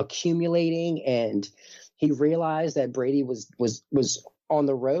were accumulating and he realized that Brady was on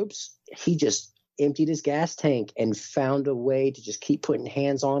the ropes, he just emptied his gas tank and found a way to just keep putting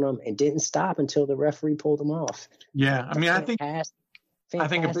hands on him and didn't stop until the referee pulled him off. Yeah, I mean, I think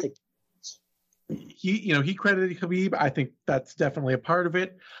he credited Khabib. I think that's definitely a part of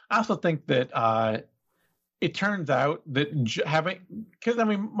it. I also think that it turns out that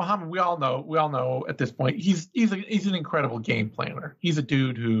Muhammad, we all know at this point he's an incredible game planner. He's a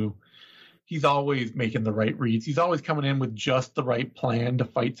dude who he's always making the right reads. He's always coming in with just the right plan to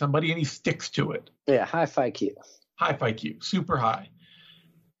fight somebody, and he sticks to it. Yeah, high fight Q, super high.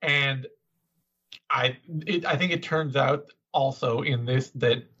 And I think it turns out also in this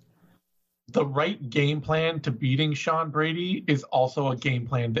that the right game plan to beating Sean Brady is also a game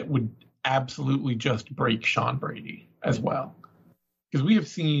plan that would absolutely just break Sean Brady as well. Because we have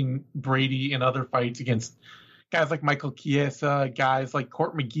seen Brady in other fights against guys like Michael Chiesa, guys like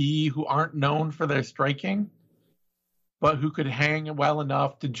Court McGee, who aren't known for their striking, but who could hang well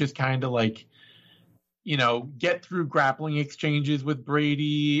enough to just kind of like, you know, get through grappling exchanges with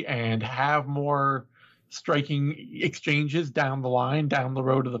Brady and have more striking exchanges down the line, down the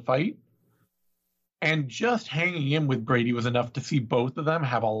road of the fight. And just hanging in with Brady was enough to see both of them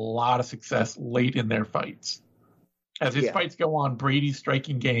have a lot of success late in their fights. As his fights go on, Brady's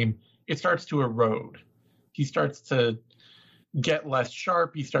striking game, it starts to erode. He starts to get less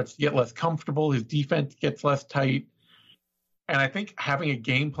sharp. He starts to get less comfortable. His defense gets less tight. And I think having a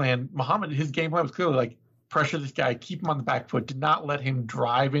game plan, Muhammad, his game plan was clearly like, pressure this guy, keep him on the back foot, did not let him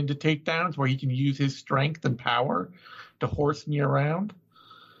drive into takedowns where he can use his strength and power to horse me around.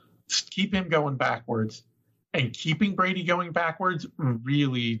 Just keep him going backwards. And keeping Brady going backwards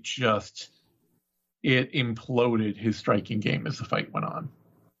really just, it imploded his striking game as the fight went on.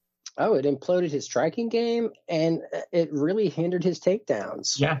 Oh, it imploded his striking game, and it really hindered his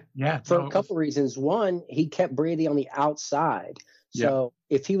takedowns. Yeah. For a couple reasons. One, he kept Brady on the outside. So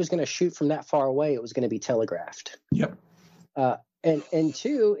if he was going to shoot from that far away, it was going to be telegraphed. Yep. And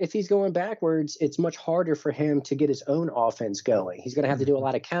two, if he's going backwards, it's much harder for him to get his own offense going. He's going to have to do a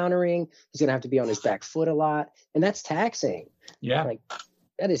lot of countering. He's going to have to be on his back foot a lot, and that's taxing. Yeah. Like,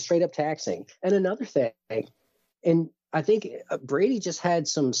 that is straight up taxing. And another thing, and I think Brady just had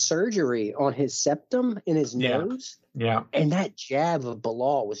some surgery on his septum in his nose. Yeah. And that jab of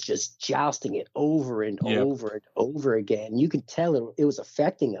Bilal was just jousting it over and over and over again. You could tell it was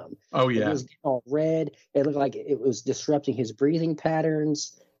affecting him. Oh, yeah. It was all red. It looked like it was disrupting his breathing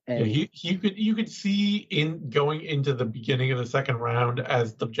patterns. And you could see in going into the beginning of the second round,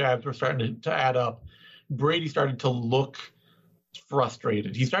 as the jabs were starting to add up, Brady started to look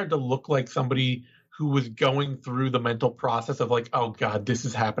frustrated. He started to look like somebody who was going through the mental process of like, oh God, this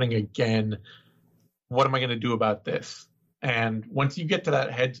is happening again. What am I going to do about this? And once you get to that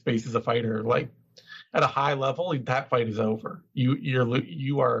headspace as a fighter, like at a high level, that fight is over. You're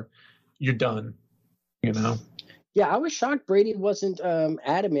done, you know? Yeah, I was shocked Brady wasn't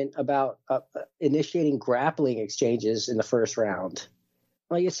adamant about initiating grappling exchanges in the first round.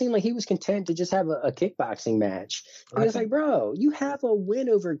 Like, it seemed like he was content to just have a kickboxing match. And it's like, bro, you have a win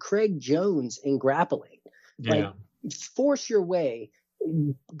over Craig Jones in grappling. Yeah. Like, force your way.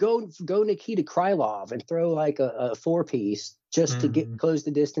 Go Nikita Krylov and throw like a 4-piece just to close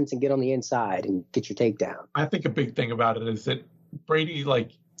the distance and get on the inside and get your takedown. I think a big thing about it is that Brady,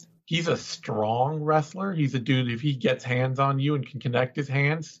 like, he's a strong wrestler. He's a dude, if he gets hands on you and can connect his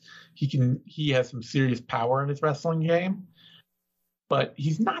hands, he has some serious power in his wrestling game. But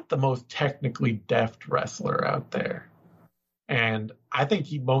he's not the most technically deft wrestler out there. And I think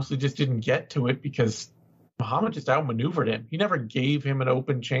he mostly just didn't get to it because Muhammad just outmaneuvered him. He never gave him an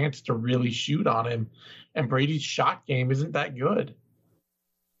open chance to really shoot on him. And Brady's shot game isn't that good.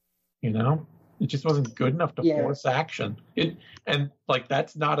 You know? It just wasn't good enough to force action. And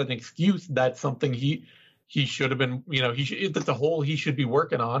that's not an excuse. That's something he should have been, you know, that's a hole he should be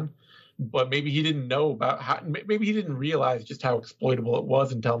working on. But maybe he didn't know about maybe he didn't realize just how exploitable it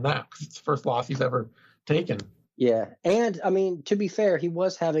was until now, because it's the first loss he's ever taken. Yeah. And I mean, to be fair, he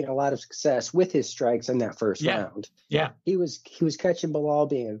was having a lot of success with his strikes in that first round. Yeah. He was catching Bilal,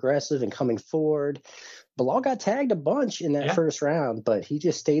 being aggressive and coming forward. Bilal got tagged a bunch in that first round, but he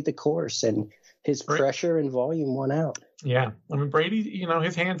just stayed the course, and his pressure and volume won out. Yeah. I mean, Brady, you know,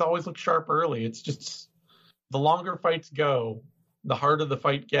 his hands always look sharp early. It's just the longer fights go, the harder the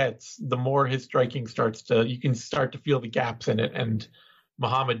fight gets, the more his striking you can start to feel the gaps in it. And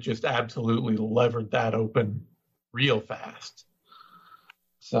Muhammad just absolutely levered that open real fast.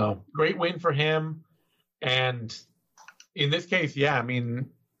 So great win for him. And in this case, man,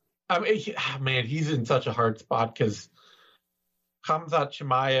 he's in such a hard spot because Khamzat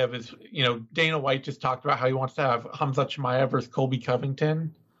Chimaev is, you know, Dana White just talked about how he wants to have Khamzat Chimaev versus Colby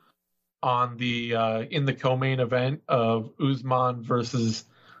Covington on the in the co-main event of Usman versus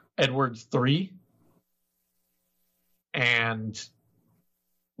Edwards 3. And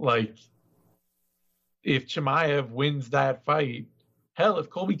like, if Chimaev wins that fight, hell, if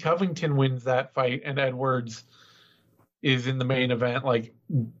Colby Covington wins that fight and Edwards is in the main event, like,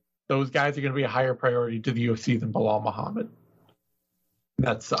 those guys are going to be a higher priority to the UFC than Bilal Muhammad.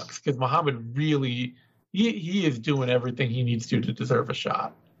 That sucks, because Muhammad really, he is doing everything he needs to deserve a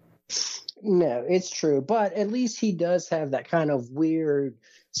shot. No, it's true. But at least he does have that kind of weird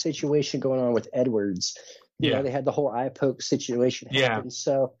situation going on with Edwards. You know, they had the whole eye poke situation happen. Yeah.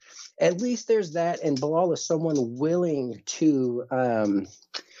 So at least there's that. And Bilal is someone willing to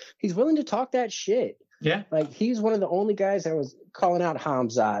he's willing to talk that shit. Yeah. Like, he's one of the only guys that was calling out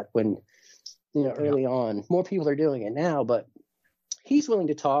Hamzat when, you know, early on. More people are doing it now, but he's willing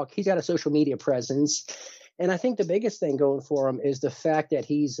to talk. He's got a social media presence. And I think the biggest thing going for him is the fact that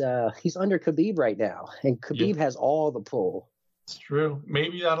he's under Khabib right now. And Khabib has all the pull. It's true.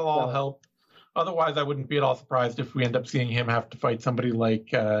 Maybe that'll all help. Otherwise, I wouldn't be at all surprised if we end up seeing him have to fight somebody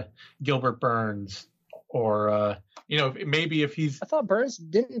like Gilbert Burns, or you know, maybe if he's. I thought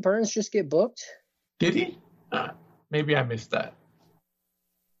didn't Burns just get booked? Did he? Maybe I missed that.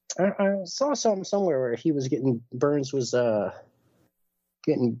 I saw something somewhere where Burns was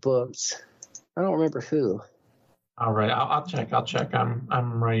getting booked. I don't remember who. All right, I'll check.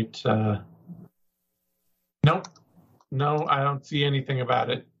 I'm right. Nope. No, I don't see anything about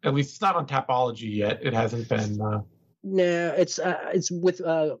it. At least it's not on Tapology yet. It hasn't been. No, it's with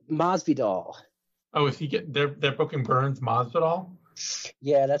Masvidal. Oh, is he they're booking Burns Masvidal?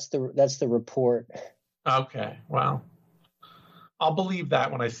 Yeah, that's the report. Okay, well, I'll believe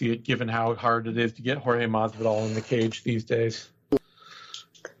that when I see it, given how hard it is to get Jorge Masvidal in the cage these days.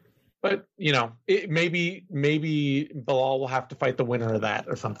 But, you know, maybe Bilal will have to fight the winner of that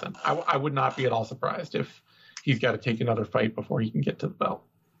or something. I would not be at all surprised if he's got to take another fight before he can get to the belt.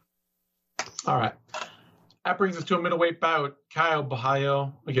 All right. That brings us to a middleweight bout. Caio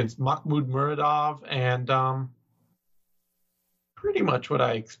Borralho against Mahmoud Muradov, and pretty much what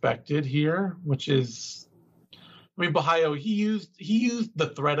I expected here, which is, I mean, Borralho, he used the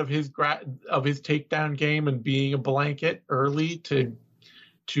threat of his takedown game and being a blanket early to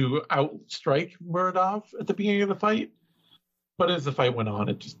outstrike Muradov at the beginning of the fight. But as the fight went on,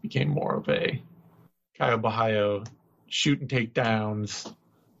 it just became more of a Caio Borralho shooting takedowns,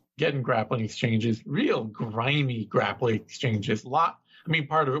 getting grappling exchanges, real grimy grappling exchanges.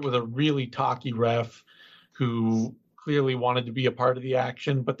 Part of it was a really talky ref who clearly wanted to be a part of the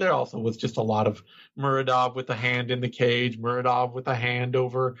action, but there also was just a lot of Muradov with a hand in the cage, Muradov with a hand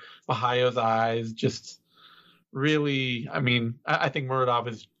over Borralho's eyes, just really, I think Muradov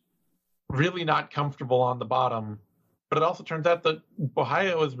is really not comfortable on the bottom, but it also turns out that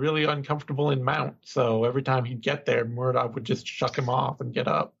Borralho was really uncomfortable in mount. So every time he'd get there, Muradov would just shuck him off and get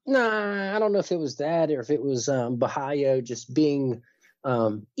up. Nah, I don't know if it was that or if it was Borralho just being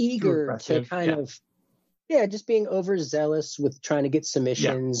eager to kind of, just being overzealous with trying to get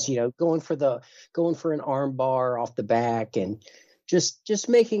submissions, going for an arm bar off the back and just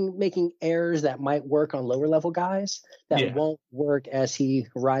making errors that might work on lower level guys that won't work as he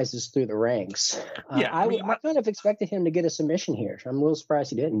rises through the ranks. I kind of expected him to get a submission here. I'm a little surprised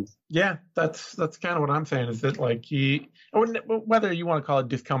he didn't. Yeah, that's kind of what I'm saying, is that like whether you want to call it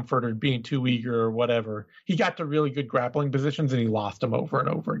discomfort or being too eager or whatever, he got to really good grappling positions and he lost them over and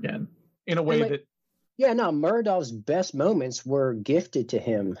over again in a way that. Yeah, no, Muradov's best moments were gifted to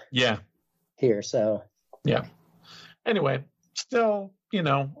him. Yeah. Here, so. Yeah. Anyway. Still,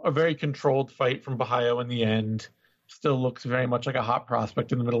 a very controlled fight from Borralho in the end. Still looks very much like a hot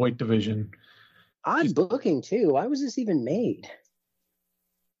prospect in the middleweight division. Odd booking, too. Why was this even made?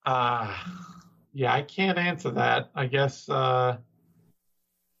 Yeah, I can't answer that. I guess Muradov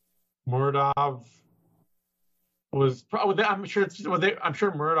was probably. I'm sure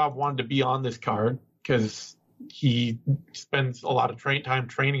Muradov wanted to be on this card because he spends a lot of time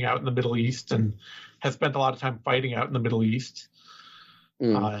training out in the Middle East and has spent a lot of time fighting out in the Middle East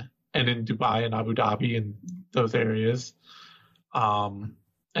and in Dubai and Abu Dhabi and those areas. And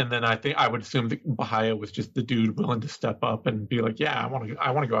then I would assume that Borralho was just the dude willing to step up and be like, yeah, I want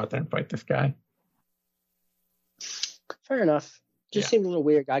to go out there and fight this guy. Fair enough. Seemed a little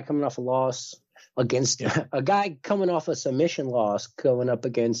weird. Guy coming off a loss against a guy coming off a submission loss going up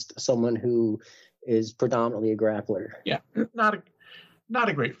against someone who is predominantly a grappler. Yeah, not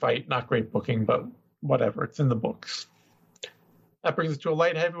a great fight, not great booking, but whatever, it's in the books. That brings us to a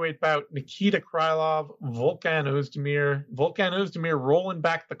light heavyweight bout. Nikita Krylov, Volkan Ozdemir. Volkan Ozdemir rolling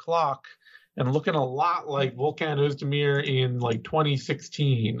back the clock and looking a lot like Volkan Ozdemir in like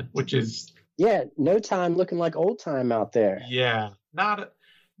 2016, which is no time, looking like old time out there. Yeah, not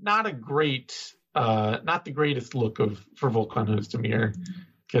a great, not the greatest look for Volkan Ozdemir,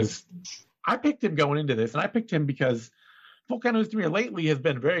 because I picked him going into this, and I picked him because Volkan Ozdemir lately has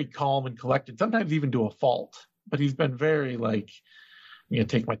been very calm and collected, sometimes even to a fault. But he's been very like, I'm going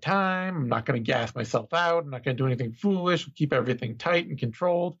to take my time. I'm not going to gas myself out. I'm not going to do anything foolish. We'll keep everything tight and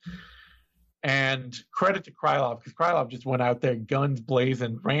controlled. And credit to Krylov, because Krylov just went out there guns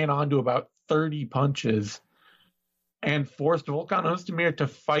blazing, ran onto about 30 punches, and forced Volkan Ozdemir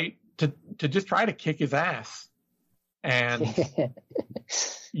to just try to kick his ass. And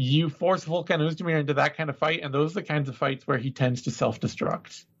you force Volkan Oezdemir into that kind of fight, and those are the kinds of fights where he tends to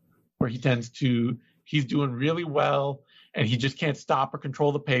self-destruct, where he's doing really well, and he just can't stop or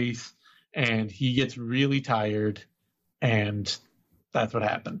control the pace, and he gets really tired, and that's what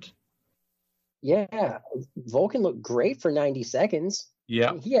happened. Yeah, Volkan looked great for 90 seconds.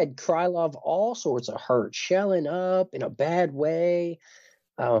 Yeah. He had Krylov all sorts of hurt, shelling up in a bad way.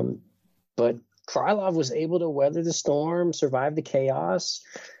 But Krylov was able to weather the storm, survive the chaos,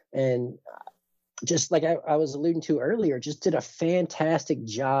 and just like I was alluding to earlier, just did a fantastic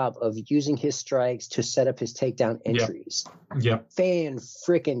job of using his strikes to set up his takedown entries. Yep.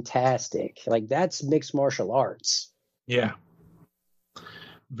 Fan-frickin-tastic. Like, that's mixed martial arts. Yeah.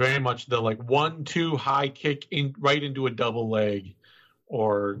 Very much the 1-2 high kick right into a double leg,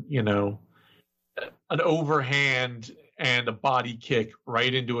 or, an overhand and a body kick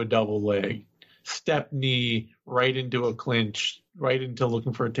right into a double leg. Step knee right into a clinch, right into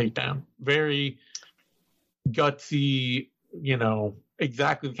looking for a takedown. Very gutsy,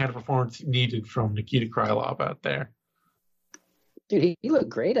 exactly the kind of performance needed from Nikita Krylov out there. Dude, he looked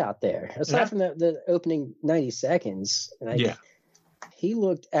great out there. Aside from the opening 90 seconds. He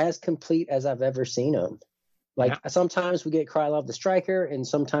looked as complete as I've ever seen him. Sometimes we get Krylov the striker, and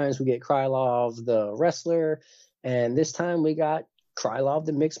sometimes we get Krylov the wrestler, and this time we got Krylov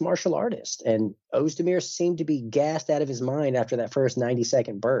the mixed martial artist. And Oezdemir seemed to be gassed out of his mind after that first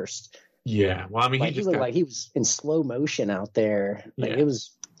 90-second burst. Yeah, well, I mean, he looked like he was in slow motion out there. It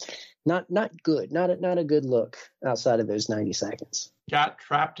was not good, not a good look outside of those 90 seconds. Got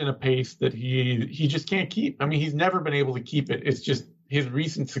trapped in a pace that he just can't keep. I mean, he's never been able to keep it. It's just his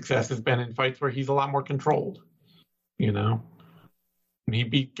recent success has been in fights where he's a lot more controlled. When he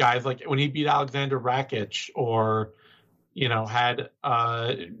beat guys like when he beat Alexander Rakic, or had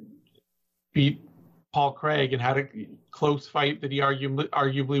beat Paul Craig and had a close fight that he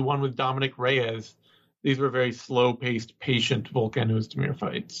arguably won with Dominic Reyes. These were very slow-paced, patient Volkan Oezdemir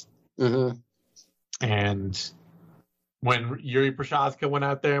fights. Mm-hmm. And when Yuri Prochazka went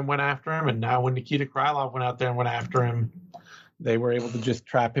out there and went after him, and now when Nikita Krylov went out there and went after him, they were able to just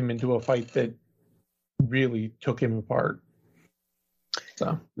trap him into a fight that really took him apart.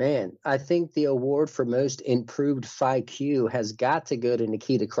 So, man, I think the award for most improved FIQ has got to go to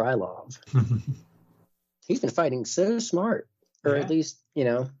Nikita Krylov. He's been fighting so smart, or at least,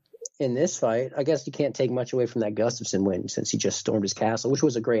 in this fight. I guess you can't take much away from that Gustafsson win, since he just stormed his castle, which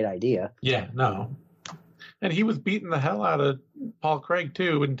was a great idea. Yeah, no. And he was beating the hell out of Paul Craig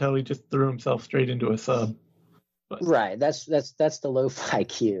too, until he just threw himself straight into a sub. But, right, that's the low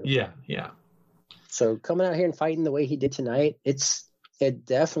FIQ. Yeah. So coming out here and fighting the way he did tonight, it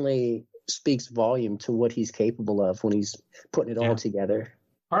definitely speaks volume to what he's capable of when he's putting it all together.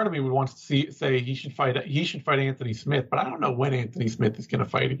 Part of me would want to say he should fight Anthony Smith, but I don't know when Anthony Smith is going to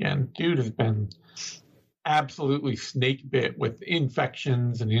fight again. Dude has been absolutely snake bit with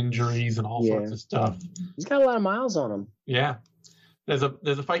infections and injuries and all sorts of stuff. He's got a lot of miles on him. Yeah. There's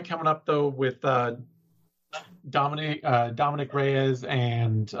a fight coming up though with Dominic Reyes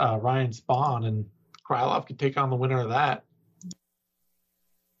and Ryan Spawn, and Krylov could take on the winner of that.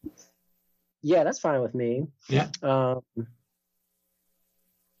 Yeah, that's fine with me. Yeah.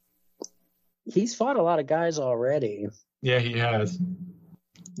 He's fought a lot of guys already. Yeah, he has.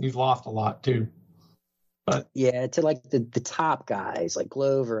 He's lost a lot too. But yeah, to the top guys like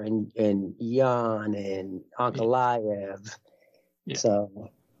Glover and Jan and Ankalaev. Yeah.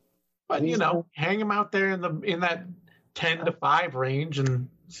 So, but hang him out there in that 10-5 range and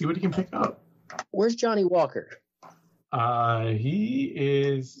see what he can pick up. Where's Johnny Walker? He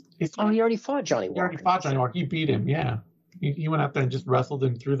is. He already fought Johnny Walker. He already fought Johnny Walker. He beat him. Yeah, he went out there and just wrestled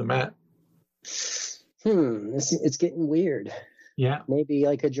him through the mat. It's getting weird. Yeah, maybe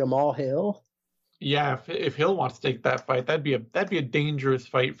like a Jamal Hill. Yeah, if Hill wants to take that fight, that'd be a dangerous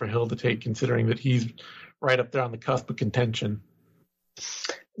fight for Hill to take, considering that he's right up there on the cusp of contention.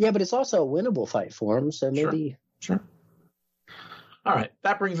 Yeah, but it's also a winnable fight for him, so maybe. Sure. All right,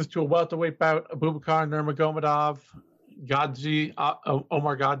 that brings us to a welterweight bout: Abubakar Nurmagomedov,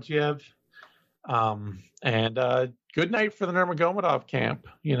 Omar Gadzhiev, and good night for the Nurmagomedov camp.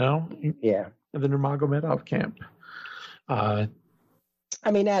 Yeah, the Nurmagomedov camp. I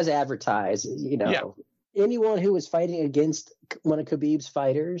mean, as advertised, anyone who was fighting against one of Khabib's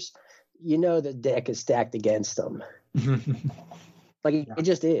fighters, the deck is stacked against them. It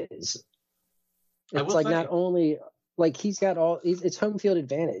just is. It's not only he's got it's home field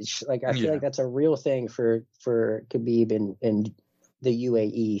advantage. I feel like that's a real thing for Khabib in the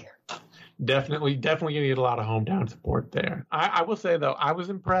UAE. Definitely going to need a lot of hometown support there. I will say, though, I was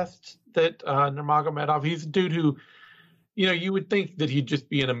impressed that Nurmagomedov, he's a dude who, you would think that he'd just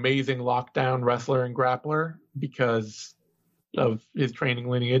be an amazing lockdown wrestler and grappler because of his training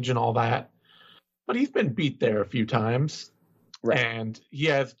lineage and all that. But he's been beat there a few times. Right. And he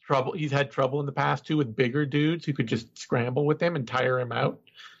has trouble. He's had trouble in the past, too, with bigger dudes who could just scramble with him and tire him out.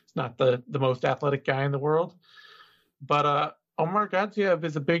 He's not the most athletic guy in the world. But Omar Gadzhiev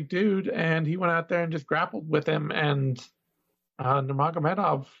is a big dude, and he went out there and just grappled with him, and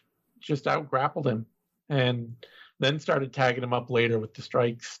Nurmagomedov just out-grappled him and then started tagging him up later with the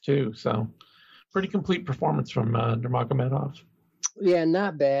strikes, too. So pretty complete performance from Nurmagomedov. Yeah,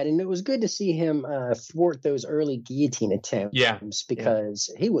 not bad. And it was good to see him thwart those early guillotine attempts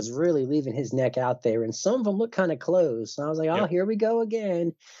because he was really leaving his neck out there. And some of them looked kind of close. And I was like, here we go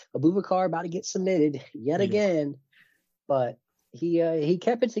again. Abubakar about to get submitted yet again. But he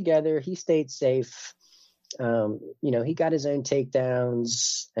kept it together. He stayed safe. He got his own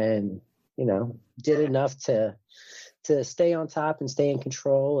takedowns and, did enough to stay on top and stay in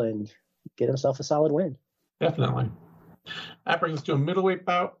control and get himself a solid win. Definitely. That brings us to a middleweight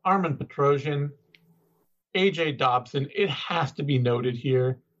bout. Armen Petrosyan, AJ Dobson. It has to be noted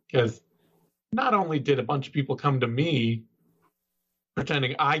here because not only did a bunch of people come to me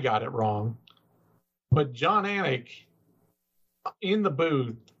pretending I got it wrong, but John Anik in the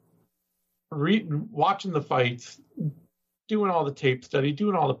booth, watching the fights, doing all the tape study,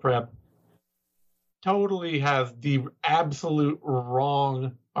 doing all the prep, totally has the absolute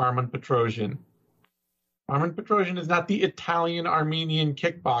wrong Armen Petrosyan. Armen Petrosyan is not the Italian-Armenian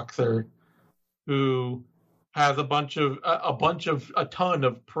kickboxer who has a ton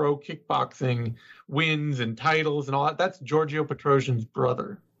of pro kickboxing wins and titles and all that. That's Giorgio Petrosyan's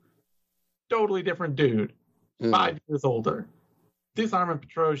brother. Totally different dude. 5 years older. This Armen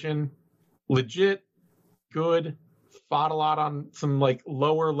Petrosyan, legit, good, fought a lot on some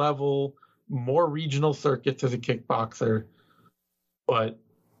lower level, more regional circuits as a kickboxer, but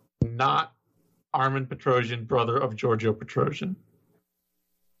not Armen Petrosyan, brother of Giorgio Petrosyan.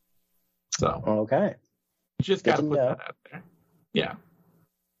 So okay, just got to put that out there. Yeah,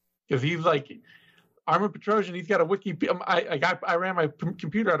 because he's Armen Petrosyan. He's got a wiki. I ran my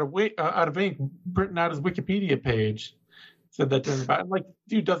computer out of ink, printing out his Wikipedia page. Said that during the battle.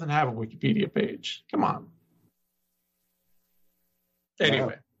 Dude doesn't have a Wikipedia page. Come on.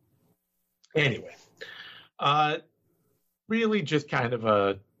 Anyway, really just kind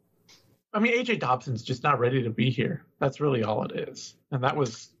of AJ Dobson's just not ready to be here. That's really all it is. And that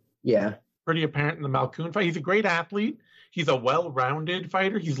was pretty apparent in the Malkoun fight. He's a great athlete. He's a well-rounded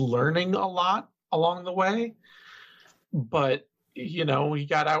fighter. He's learning a lot along the way. But, he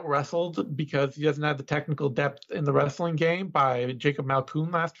got out-wrestled because he doesn't have the technical depth in the wrestling game by Jacob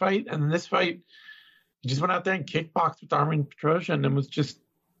Malkoun last fight. And in this fight, he just went out there and kickboxed with Armen Petrosyan and was just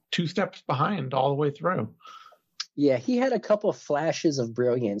 2 steps behind all the way through. Yeah, he had a couple of flashes of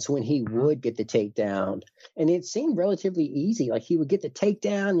brilliance when he would get the takedown. And it seemed relatively easy. He would get the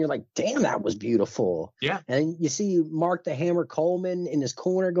takedown, and you're like, damn, that was beautiful. Yeah. And you see Mark the Hammer Coleman in his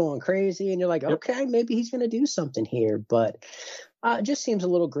corner going crazy, and you're like, okay, maybe he's going to do something here. But it just seems a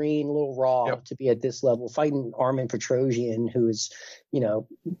little green, a little raw to be at this level, fighting Armen Petrosyan, who is,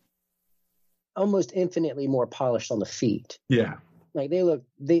 almost infinitely more polished on the feet. Yeah. They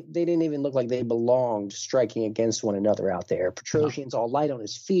didn't even look like they belonged striking against one another out there. Petrosyan's all light on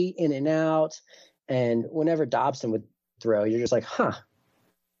his feet, in and out. And whenever Dobson would throw, you're just like,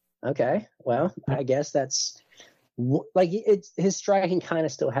 okay, well, I guess that's his striking kind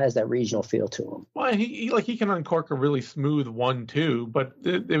of still has that regional feel to him. Well, he can uncork a really smooth 1-2, but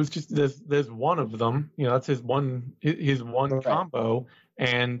it was just there's one of them. That's his one combo.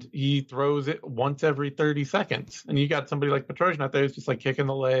 And he throws it once every 30 seconds. And you got somebody like Petrosyan out there who's just kicking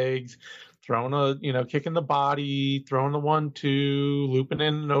the legs, throwing kicking the body, throwing the 1-2, looping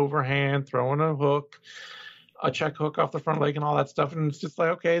in an overhand, throwing a hook, a check hook off the front leg and all that stuff. And it's just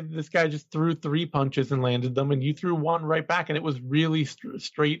okay, this guy just threw 3 punches and landed them, and you threw 1 right back, and it was really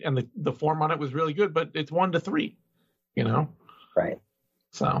straight, and the form on it was really good, but it's 1-3, Right.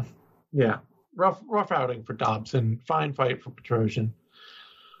 So, yeah, rough outing for Dobson. Fine fight for Petrosyan.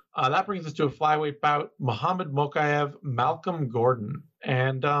 That brings us to a flyweight bout: Muhammad Mokaev, Malcolm Gordon,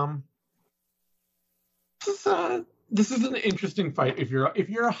 and this is an interesting fight. If you're on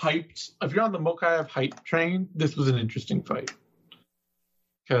the Mokaev hype train, this was an interesting fight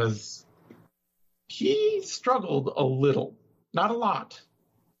because he struggled a little, not a lot,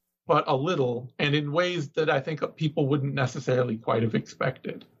 but a little, and in ways that I think people wouldn't necessarily quite have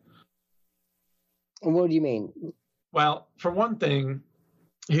expected. What do you mean? Well, for one thing,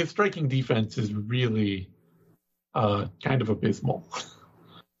 his striking defense is really kind of abysmal.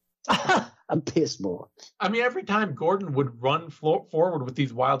 Abysmal. I mean, every time Gordon would run forward with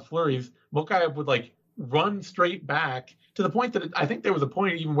these wild flurries, Makhachev would like run straight back to the point that I think there was a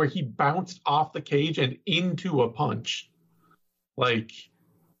point even where he bounced off the cage and into a punch. Like,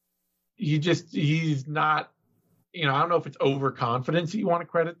 he's not, I don't know if it's overconfidence that you want to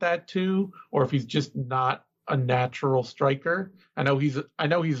credit that to, or if he's just not a natural striker. I know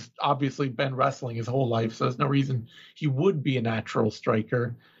he's obviously been wrestling his whole life, so there's no reason he would be a natural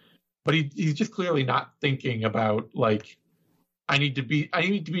striker. But he's just clearly not thinking about, like, I need to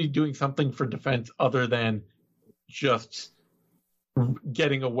be doing something for defense other than just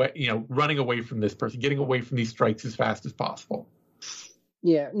getting away, running away from this person, getting away from these strikes as fast as possible.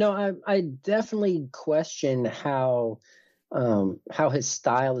 Yeah, no, I definitely question how his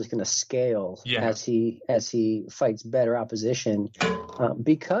style is going to scale as he fights better opposition,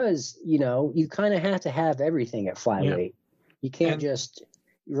 because you kind of have to have everything at flyweight. You can't just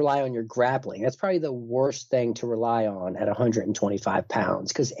rely on your grappling. That's probably the worst thing to rely on at 125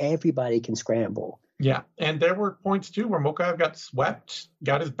 pounds, because everybody can scramble. Yeah, and there were points too where Makhachev got swept,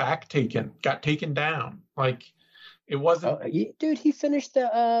 got his back taken, got taken down. Like, it wasn't. Dude, he finished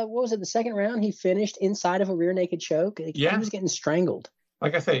the second round? He finished inside of a rear naked choke. He was getting strangled.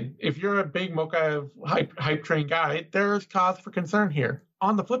 Like I say, if you're a big Makhachev hype train guy, there's cause for concern here.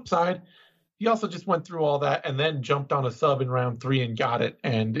 On the flip side, he also just went through all that and then jumped on a sub in round 3 and got it.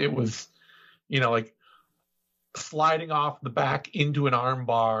 And it was, like sliding off the back into an arm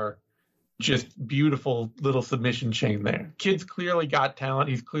bar, just beautiful little submission chain there. Kid's clearly got talent.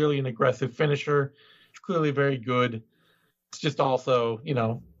 He's clearly an aggressive finisher. He's clearly very good. It's just also,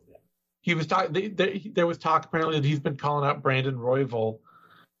 he was there was talk apparently that he's been calling out Brandon Royval.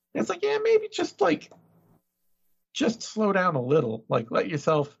 And it's like, yeah, maybe just slow down a little. Like, let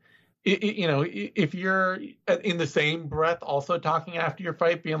yourself, if you're in the same breath also talking after your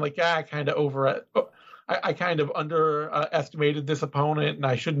fight, being like, I kind of underestimated this opponent, and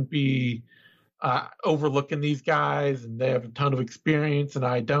I shouldn't be overlooking these guys, and they have a ton of experience, and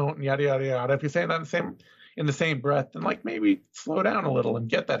I don't, and yada yada yada. If you're saying that in the same breath, then like maybe slow down a little and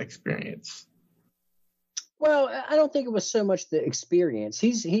get that experience. Well, I don't think it was so much the experience.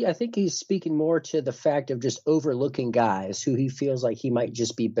 I think he's speaking more to the fact of just overlooking guys who he feels like he might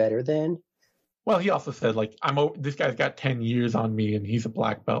just be better than. Well, he also said, like, this guy's got 10 years on me and he's a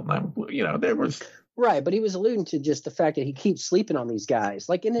black belt, and there was. Right, but he was alluding to just the fact that he keeps sleeping on these guys.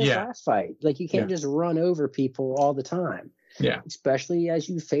 Like in his last fight, like you can't just run over people all the time. Yeah. Especially as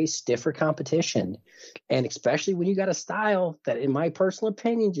you face stiffer competition. And especially when you got a style that, in my personal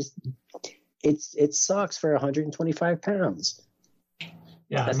opinion, just it sucks for 125 pounds.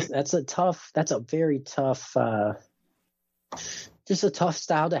 Yeah. That's a very tough just a tough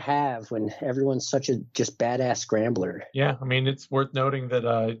style to have when everyone's such a just badass scrambler. Yeah, I mean, it's worth noting that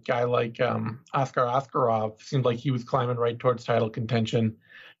a guy like Askar Askarov seemed like he was climbing right towards title contention,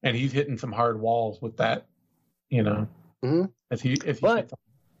 and he's hitting some hard walls with that, Mm-hmm. But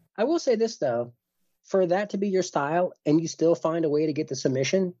I will say this, though. For that to be your style and you still find a way to get the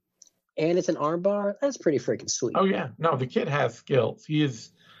submission and it's an armbar, that's pretty freaking sweet. Oh, yeah. No, the kid has skills. He is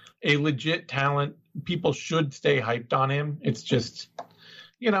a legit talent. People should stay hyped on him. It's just,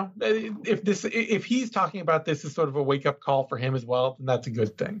 if he's talking about this as sort of a wake-up call for him as well, then that's a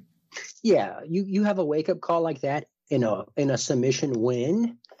good thing. Yeah, you have a wake-up call like that in a submission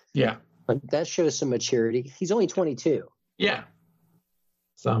win. Yeah. Like, that shows some maturity. He's only 22. Yeah.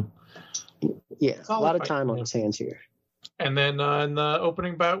 So. Yeah, a lot of time on his hands here. And then in the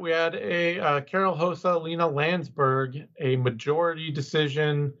opening bout, we had a Carol Hossa, Lena Landsberg, a majority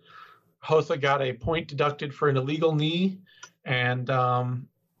decision. Hossa got a point deducted for an illegal knee. And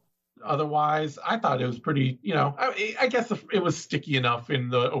otherwise, I thought it was pretty, I guess it was sticky enough in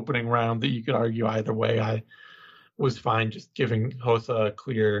the opening round that you could argue either way. I was fine just giving Hossa a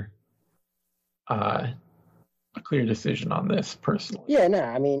clear decision on this personally. Yeah, no,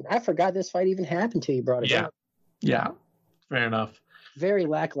 I mean, I forgot this fight even happened till you brought it up. Yeah, fair enough. Very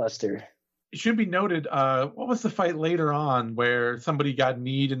lackluster. It should be noted, what was the fight later on where somebody got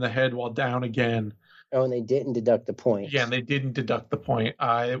kneed in the head while down again? Oh, and they didn't deduct the point. Yeah, and they didn't deduct the point.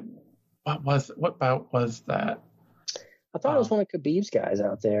 What bout was that? I thought it was one of Khabib's guys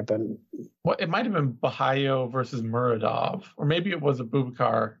out there, but it might have been Bahayo versus Muradov, or maybe it was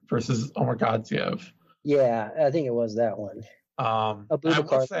Abubakar versus Omargadzhiev. Yeah, I think it was that one.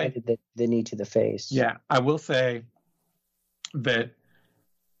 Abubakar landed the knee to the face. Yeah, I will say that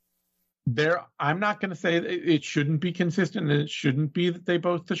I'm not going to say it shouldn't be consistent, and it shouldn't be that they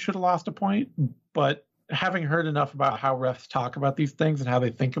both should have lost a point, but having heard enough about how refs talk about these things and how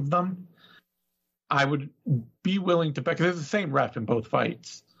they think of them, I would be willing to bet, because it's the same ref in both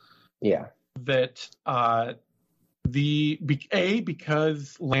fights. Yeah. That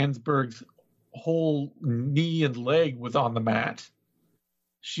because Landsberg's whole knee and leg was on the mat,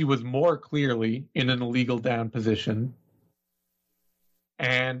 she was more clearly in an illegal down position,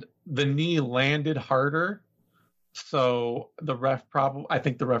 and the knee landed harder. So I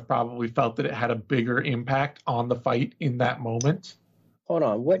think the ref probably felt that it had a bigger impact on the fight in that moment. Hold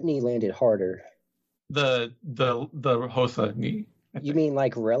on, what knee landed harder? The Hossa knee. You mean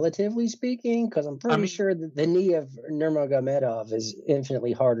like relatively speaking? Because I'm pretty sure that the knee of Nurmagomedov is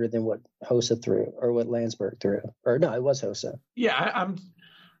infinitely harder than what Hossa threw, or what Landsberg threw. Or no, it was Hossa. Yeah, I'm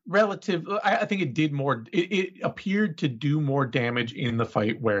relative. I think it did more. It appeared to do more damage in the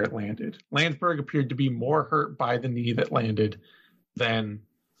fight where it landed. Landsberg appeared to be more hurt by the knee that landed than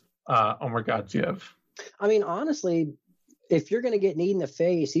Omargadzhiev. I mean, honestly, if you're going to get kneed in the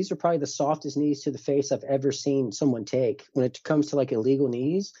face, these are probably the softest knees to the face I've ever seen someone take. When it comes to like illegal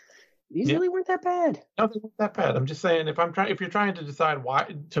knees, these really weren't that bad. No, they weren't that bad. I'm just saying, if you're trying to decide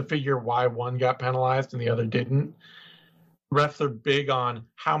figure why one got penalized and the other didn't, refs are big on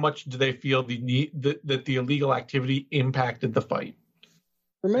how much do they feel that the illegal activity impacted the fight.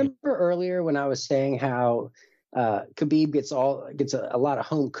 Remember earlier when I was saying how Khabib gets a lot of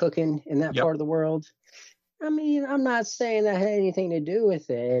home cooking in that part of the world? I mean, I'm not saying that had anything to do with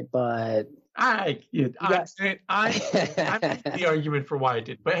it, but I made the argument for why it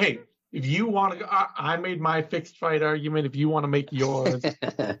did. But hey, if you want to, I made my fixed fight argument. If you want to make yours,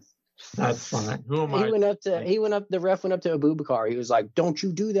 that's fine. Who am I? The ref went up to Abubakar. He was like, "Don't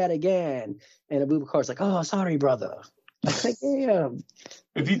you do that again?" And Abubakar's like, "Oh, sorry, brother." I was like, "Damn,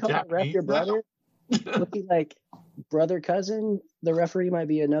 is he ref your brother? Looking like brother, cousin? The referee might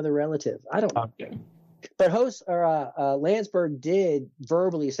be another relative. I don't know." Okay. But Landsberg did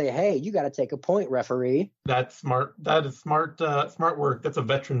verbally say, "Hey, you got to take a point, referee." That's smart. That is smart. Smart work. That's a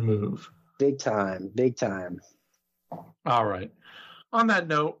veteran move. Big time. Big time. All right. On that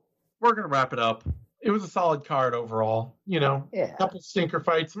note, we're gonna wrap it up. It was a solid card overall. A couple stinker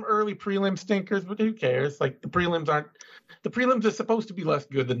fights, some early prelim stinkers, but who cares? Like the prelims are supposed to be less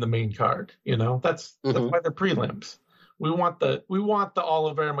good than the main card. That's why they're prelims. We want the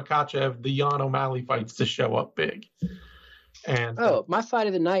Oliveira Makhachev, the Jan O'Malley fights to show up big. And my fight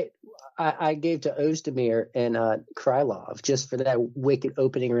of the night, I gave to Ozdemir and Krylov just for that wicked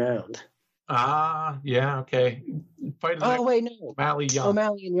opening round. Yeah, okay. Fight of the night. Wait, no. O'Malley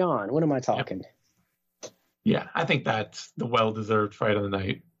and Jan. What am I talking? Yeah, I think that's the well-deserved fight of the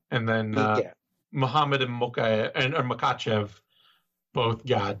night. And then Muhammad and Makhachev both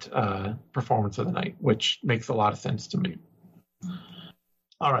got performance of the night, which makes a lot of sense to me.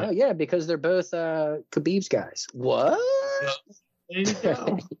 All right. Oh, yeah, because they're both Khabib's guys. What? There you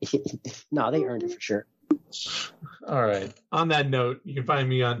go. No, they earned it for sure. All right. On that note, you can find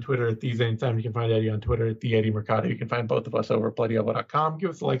me on Twitter at TheZaneTime. You can find Eddie on Twitter at TheEddieMercado. You can find both of us over at BloodyElbow.com. Give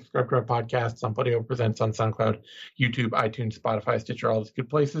us a like, subscribe to our podcasts on Bloody Elbow Presents on SoundCloud, YouTube, iTunes, Spotify, Stitcher, all those good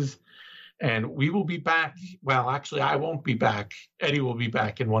places. And we will be back. Well, actually, I won't be back. Eddie will be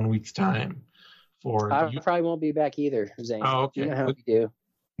back in 1 week's time. I probably won't be back either, Zane. Oh, okay. You know how we do.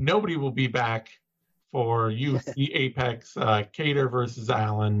 Nobody will be back for UFC Apex, Cater versus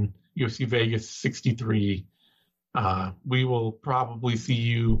Allen, UFC Vegas 63. We will probably see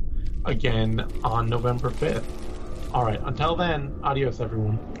you again on November 5th. All right. Until then, adios,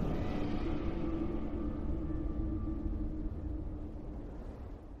 everyone.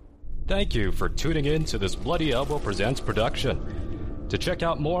 Thank you for tuning in to this Bloody Elbow Presents production. To check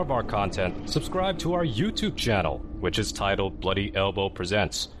out more of our content, subscribe to our YouTube channel, which is titled Bloody Elbow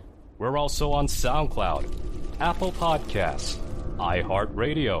Presents. We're also on SoundCloud, Apple Podcasts,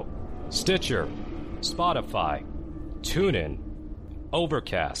 iHeartRadio, Stitcher, Spotify, TuneIn,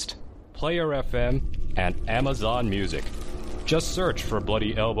 Overcast, Player FM, and Amazon Music. Just search for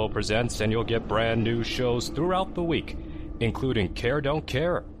Bloody Elbow Presents and you'll get brand new shows throughout the week, including Care Don't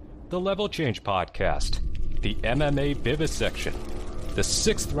Care, the Level Change Podcast, the MMA Vivisection, the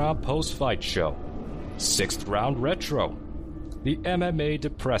 6th Round Post-Fight Show, 6th Round Retro, the MMA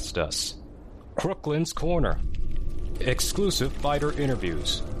Depressed Us, Crooklyn's Corner, exclusive fighter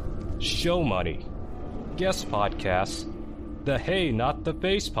interviews, show money, guest podcasts, the Hey Not the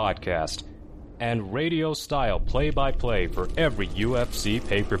Face podcast, and radio-style play-by-play for every UFC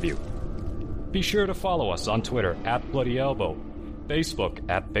pay-per-view. Be sure to follow us on Twitter at Bloody Elbow, Facebook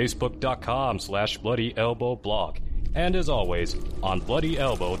at facebook.com/BloodyElbowBlog, and as always, on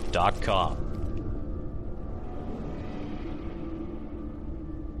BloodyElbow.com.